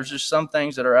about that. There's just some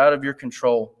things that are out of your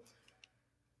control.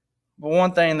 But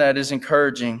one thing that is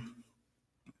encouraging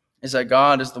is that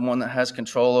God is the one that has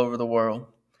control over the world.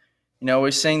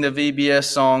 We sing the VBS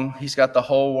song, He's got the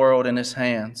whole world in His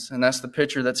hands. And that's the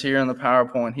picture that's here in the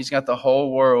PowerPoint. He's got the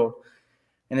whole world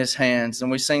in His hands.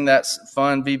 And we sing that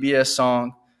fun VBS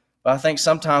song, but I think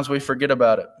sometimes we forget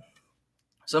about it.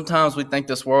 Sometimes we think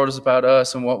this world is about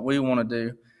us and what we want to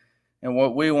do and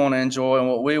what we want to enjoy and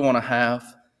what we want to have.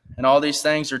 And all these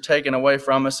things are taken away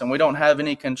from us and we don't have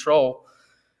any control.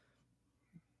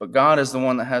 But God is the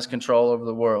one that has control over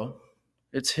the world.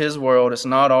 It's His world. It's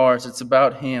not ours. It's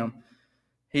about Him.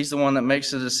 He's the one that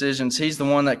makes the decisions. He's the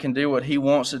one that can do what He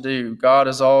wants to do. God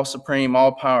is all supreme,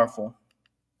 all powerful.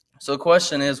 So the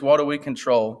question is, what do we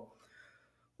control?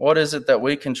 What is it that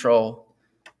we control?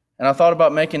 And I thought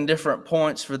about making different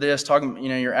points for this, talking,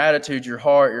 your attitude, your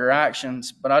heart, your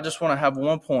actions. But I just want to have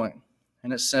one point,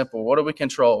 and it's simple. What do we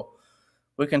control?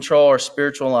 We control our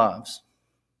spiritual lives.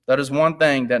 That is one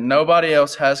thing that nobody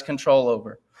else has control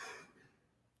over.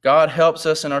 God helps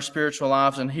us in our spiritual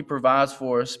lives and He provides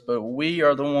for us, but we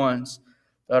are the ones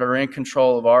that are in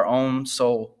control of our own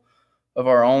soul, of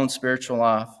our own spiritual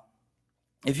life.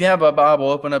 If you have a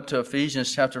Bible, open up to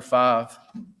Ephesians chapter 5.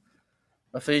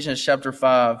 Ephesians chapter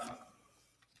 5,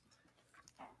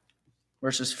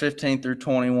 verses 15 through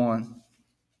 21.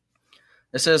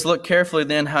 It says, "Look carefully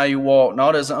then how you walk,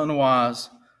 not as unwise,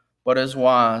 but as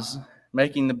wise,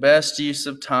 making the best use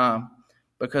of time,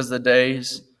 because the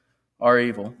days are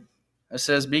evil." It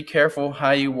says, be careful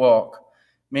how you walk,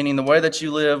 meaning the way that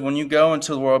you live when you go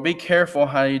into the world. Be careful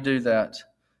how you do that,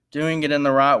 doing it in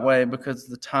the right way, because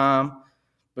the time,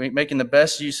 making the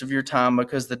best use of your time,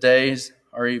 because the days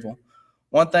are evil.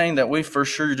 One thing that we for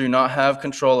sure do not have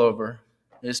control over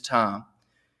is time.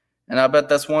 And I bet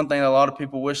that's one thing that a lot of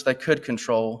people wish they could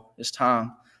control is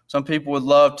time. Some people would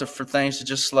love for things to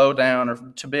just slow down or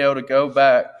to be able to go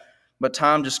back, but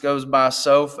time just goes by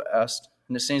so fast.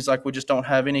 And it seems like we just don't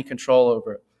have any control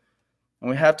over it. And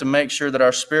we have to make sure that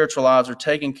our spiritual lives are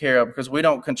taken care of, because we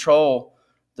don't control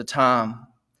the time,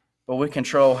 but we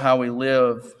control how we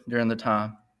live during the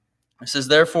time. It says,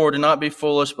 "Therefore, do not be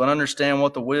foolish, but understand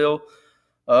what the will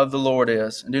of the Lord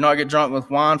is. And do not get drunk with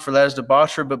wine, for that is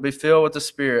debauchery, but be filled with the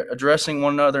Spirit, addressing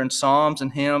one another in psalms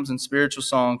and hymns and spiritual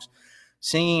songs,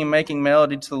 singing and making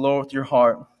melody to the Lord with your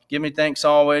heart. Give me thanks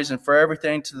always and for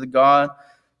everything to the God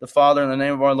the Father, in the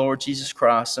name of our Lord Jesus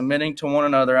Christ, submitting to one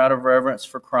another out of reverence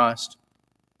for Christ."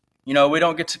 We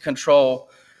don't get to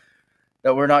control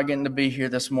that we're not getting to be here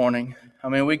this morning.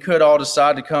 We could all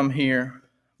decide to come here,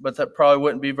 but that probably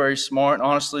wouldn't be very smart.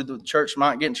 Honestly, the church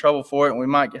might get in trouble for it, and we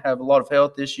might have a lot of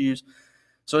health issues.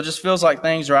 So it just feels like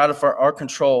things are out of our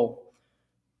control.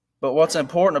 But what's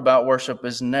important about worship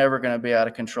is never going to be out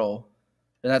of control.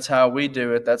 And that's how we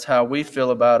do it. That's how we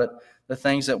feel about it, the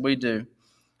things that we do.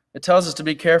 It tells us to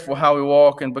be careful how we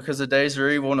walk, and because the days are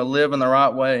evil, and to live in the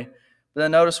right way. But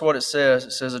then notice what it says.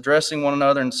 It says, addressing one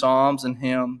another in psalms and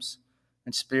hymns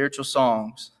and spiritual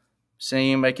songs,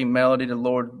 singing, making melody to the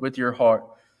Lord with your heart.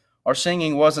 Our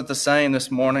singing wasn't the same this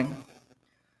morning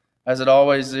as it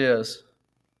always is,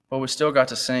 but we still got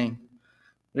to sing.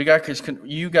 You got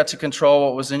to control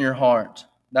what was in your heart.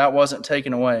 That wasn't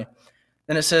taken away.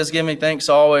 Then it says, giving thanks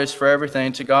always for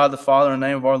everything to God the Father in the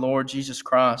name of our Lord Jesus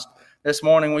Christ. This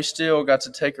morning we still got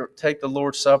to take the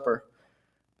Lord's Supper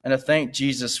and to thank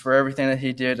Jesus for everything that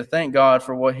He did, to thank God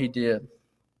for what He did.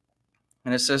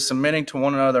 And it says submitting to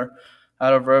one another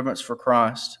out of reverence for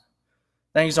Christ.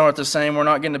 Things aren't the same. We're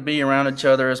not getting to be around each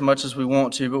other as much as we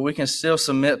want to, but we can still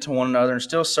submit to one another and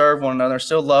still serve one another,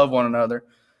 still love one another.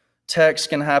 Texts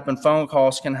can happen, phone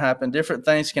calls can happen, different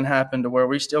things can happen to where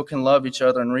we still can love each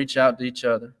other and reach out to each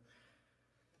other.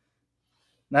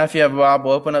 Now if you have a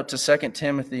Bible, open up to 2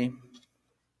 Timothy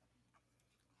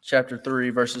chapter 3,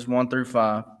 verses 1 through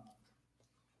 5.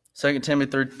 2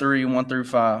 Timothy 3, 1 through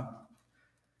 5.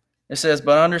 It says,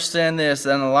 "But understand this,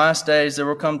 that in the last days there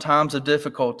will come times of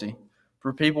difficulty.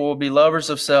 For people will be lovers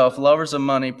of self, lovers of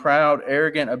money, proud,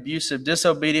 arrogant, abusive,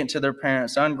 disobedient to their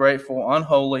parents, ungrateful,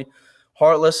 unholy,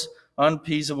 heartless,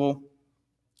 unappeasable,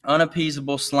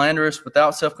 unappeasable, slanderous,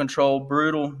 without self-control,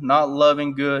 brutal, not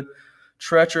loving good,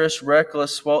 treacherous,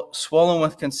 reckless, swollen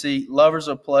with conceit, lovers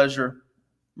of pleasure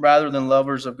rather than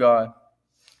lovers of God,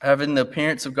 having the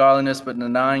appearance of godliness but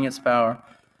denying its power.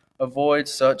 Avoid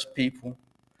such people.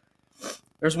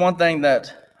 There's one thing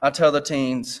that I tell the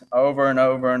teens over and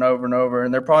over and over and over,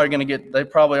 and they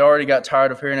probably already got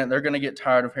tired of hearing it. They're going to get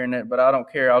tired of hearing it, but I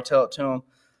don't care. I'll tell it to them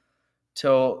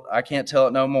till I can't tell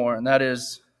it no more, and that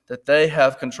is that they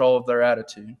have control of their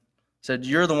attitude. Said,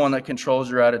 you're the one that controls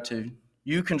your attitude.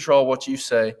 You control what you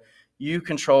say. You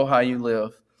control how you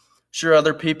live. Sure,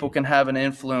 other people can have an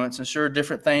influence, and sure,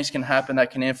 different things can happen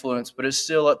that can influence, but it's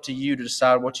still up to you to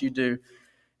decide what you do.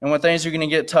 And when things are going to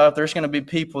get tough, there's going to be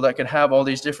people that could have all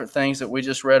these different things that we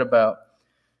just read about.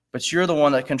 But you're the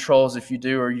one that controls if you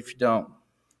do or if you don't.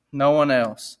 No one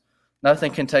else.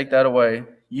 Nothing can take that away.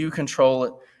 You control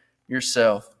it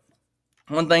yourself.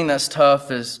 One thing that's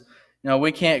tough is,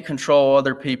 we can't control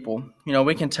other people.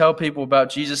 We can tell people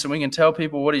about Jesus and we can tell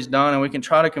people what he's done and we can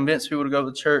try to convince people to go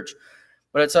to church.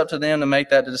 But it's up to them to make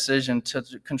that decision to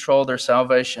control their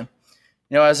salvation.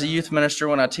 As a youth minister,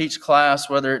 when I teach class,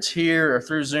 whether it's here or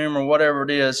through Zoom or whatever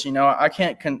it is, I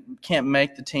can't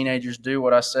make the teenagers do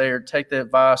what I say or take the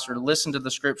advice or listen to the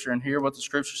Scripture and hear what the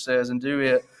Scripture says and do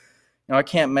it. I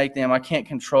can't make them. I can't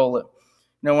control it.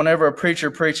 Whenever a preacher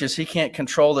preaches, he can't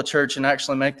control the church and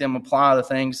actually make them apply the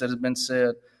things that have been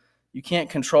said. You can't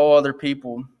control other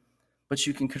people, but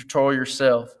you can control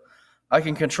yourself. I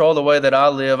can control the way that I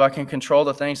live. I can control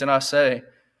the things that I say.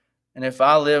 And if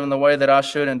I live in the way that I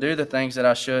should and do the things that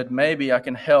I should, maybe I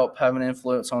can help have an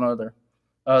influence on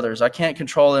others. I can't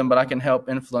control them, but I can help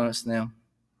influence them.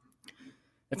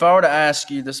 If I were to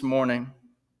ask you this morning,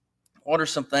 what are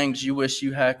some things you wish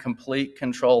you had complete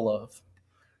control of?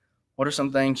 What are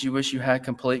some things you wish you had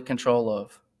complete control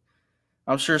of?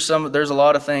 I'm sure there's a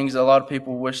lot of things that a lot of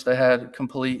people wish they had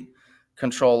complete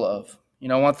control of.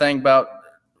 One thing about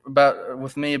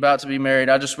with me about to be married,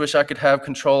 I just wish I could have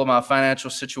control of my financial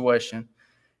situation.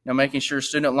 Making sure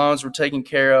student loans were taken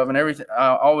care of and everything.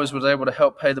 I always was able to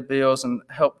help pay the bills and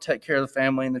help take care of the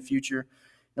family in the future.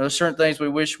 There's certain things we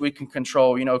wish we can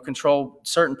control. Control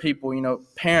certain people.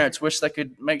 Parents wish they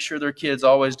could make sure their kids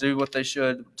always do what they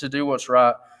should to do what's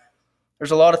right.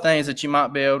 There's a lot of things that you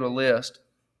might be able to list.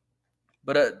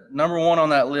 But at number one on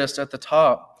that list at the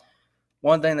top,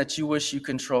 one thing that you wish you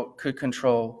could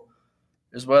control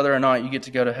is whether or not you get to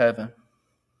go to heaven.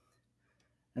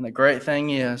 And the great thing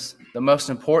is, the most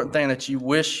important thing that you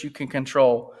wish you can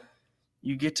control,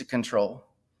 you get to control.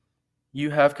 You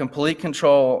have complete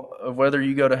control of whether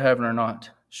you go to heaven or not.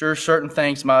 Sure, certain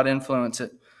things might influence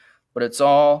it, but it's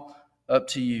all up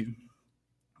to you.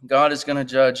 God is going to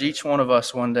judge each one of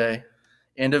us one day,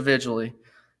 individually.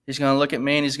 He's going to look at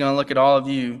me and he's going to look at all of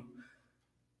you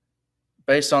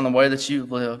based on the way that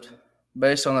you've lived,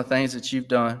 based on the things that you've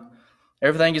done.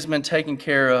 Everything has been taken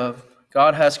care of.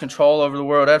 God has control over the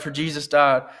world. After Jesus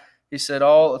died, he said,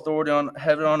 all authority on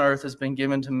heaven and on earth has been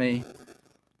given to me.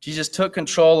 Jesus took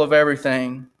control of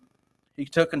everything. He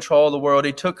took control of the world.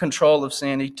 He took control of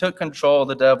sin. He took control of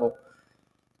the devil.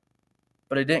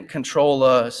 But he didn't control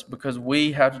us because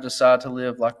we have to decide to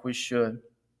live like we should.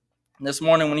 And this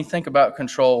morning, when you think about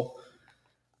control,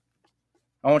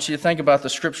 I want you to think about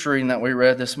the scripture reading that we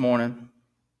read this morning.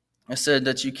 It said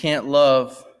that you can't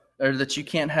love, or that you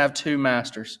can't have two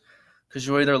masters, because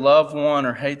you either love one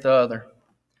or hate the other.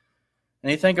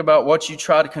 And you think about what you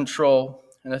try to control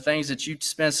and the things that you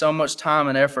spend so much time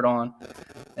and effort on,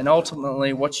 and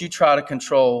ultimately what you try to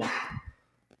control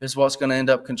is what's going to end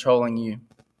up controlling you.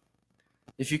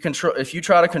 If you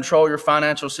try to control your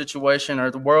financial situation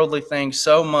or the worldly things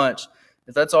so much,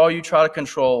 if that's all you try to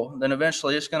control, then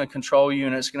eventually it's going to control you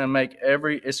and it's going to make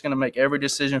every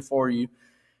decision for you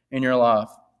in your life.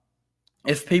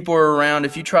 If people are around,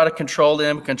 if you try to control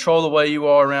them, control the way you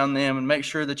are around them, and make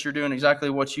sure that you're doing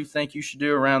exactly what you think you should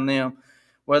do around them,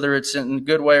 whether it's in a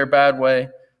good way or bad way,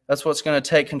 that's what's going to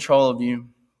take control of you.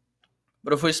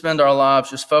 But if we spend our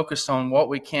lives just focused on what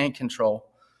we can control,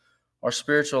 our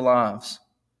spiritual lives,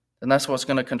 then that's what's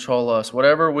going to control us.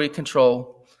 Whatever we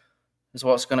control is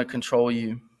what's going to control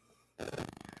you.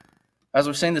 As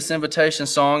we've seen this invitation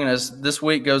song, and as this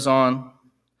week goes on,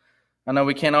 I know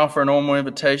we can't offer a normal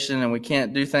invitation and we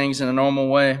can't do things in a normal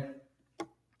way,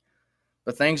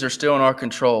 but things are still in our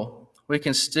control. We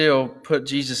can still put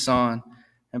Jesus on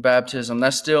in baptism.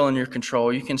 That's still in your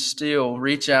control. You can still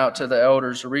reach out to the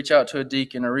elders or reach out to a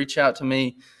deacon or reach out to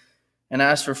me and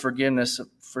ask for forgiveness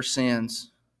for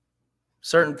sins.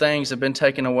 Certain things have been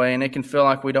taken away and it can feel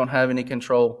like we don't have any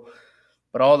control,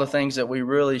 but all the things that we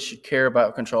really should care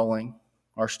about controlling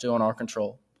are still in our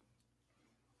control.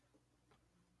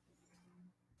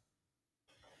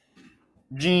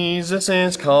 Jesus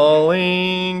is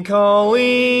calling,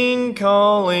 calling,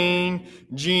 calling.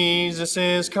 Jesus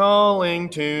is calling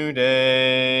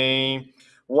today.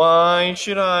 Why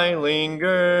should I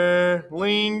linger,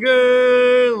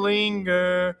 linger,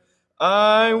 linger?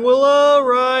 I will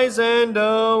arise and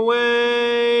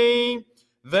away.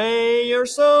 They are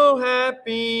so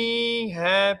happy,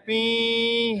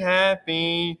 happy,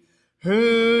 happy,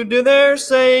 who do their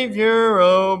Savior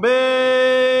obey.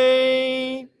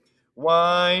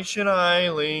 Why should I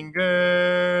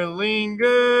linger,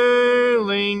 linger,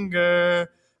 linger?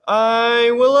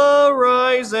 I will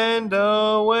arise and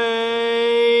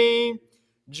away.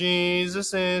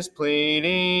 Jesus is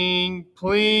pleading,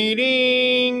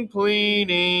 pleading,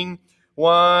 pleading.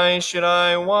 Why should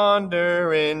I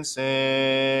wander in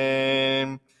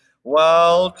sin?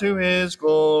 While to his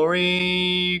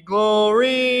glory,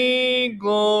 glory,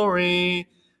 glory,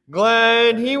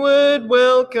 glad he would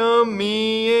welcome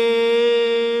me in.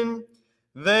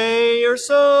 They are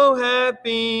so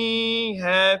happy,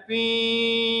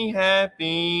 happy,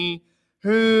 happy,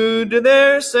 who do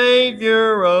their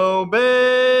Savior obey.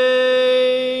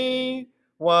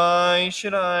 Why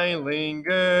should I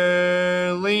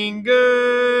linger,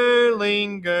 linger,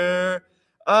 linger?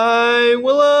 I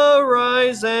will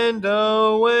arise and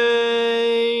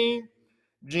away.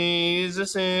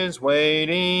 Jesus is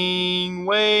waiting,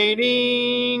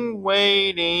 waiting,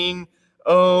 waiting.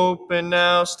 Open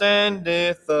now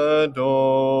standeth the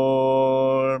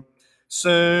door.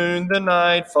 Soon the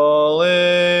night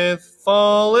falleth,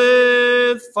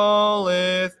 falleth,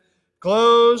 falleth.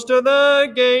 Closed are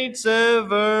the gates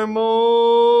evermore.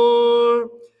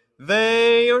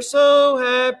 They are so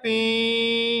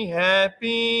happy,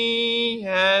 happy,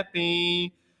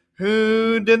 happy,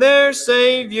 who did their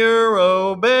Savior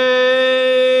obey.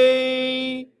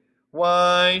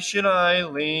 Why should I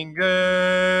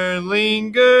linger,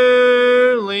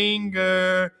 linger,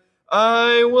 linger?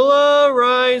 I will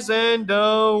arise and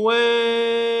away.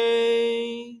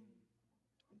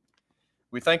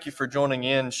 We thank you for joining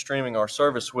in, streaming our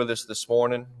service with us this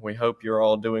morning. We hope you're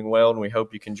all doing well, and we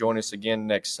hope you can join us again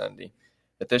next Sunday.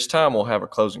 At this time, we'll have a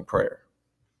closing prayer.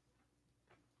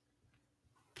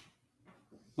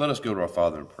 Let us go to our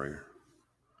Father in prayer.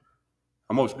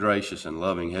 Our most gracious and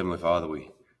loving Heavenly Father, we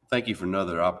thank you for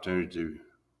another opportunity to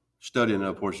study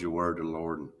another portion of your word, dear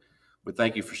Lord. And we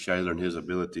thank you for Shayla and his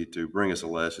ability to bring us a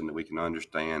lesson that we can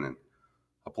understand and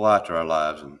apply to our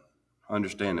lives, and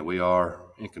understand that we are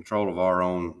in control of our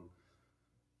own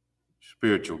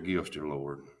spiritual gifts, dear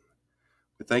Lord.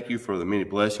 We thank you for the many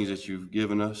blessings that you've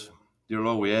given us. Dear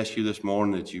Lord, we ask you this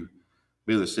morning that you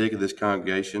be the sick of this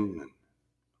congregation and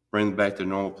bring them back to their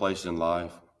normal places in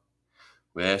life.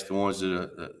 We ask the ones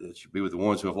that you be with the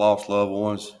ones who have lost loved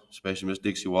ones, especially Miss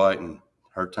Dixie White and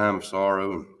her time of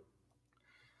sorrow, and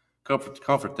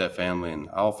comfort that family and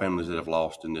all families that have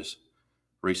lost in this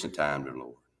recent time, dear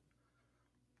Lord.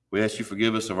 We ask you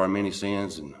forgive us of our many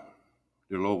sins, and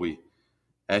dear Lord, we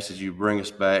ask that you bring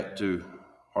us back to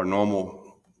our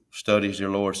normal studies, dear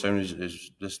Lord, as soon as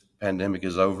this pandemic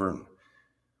is over. And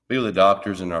be with the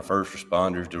doctors and our first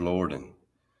responders, dear Lord, and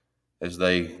as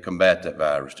they combat that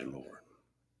virus, dear Lord.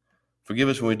 Forgive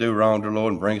us when we do wrong, dear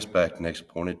Lord, and bring us back to the next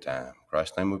appointed time. In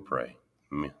Christ's name we pray.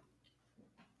 Amen.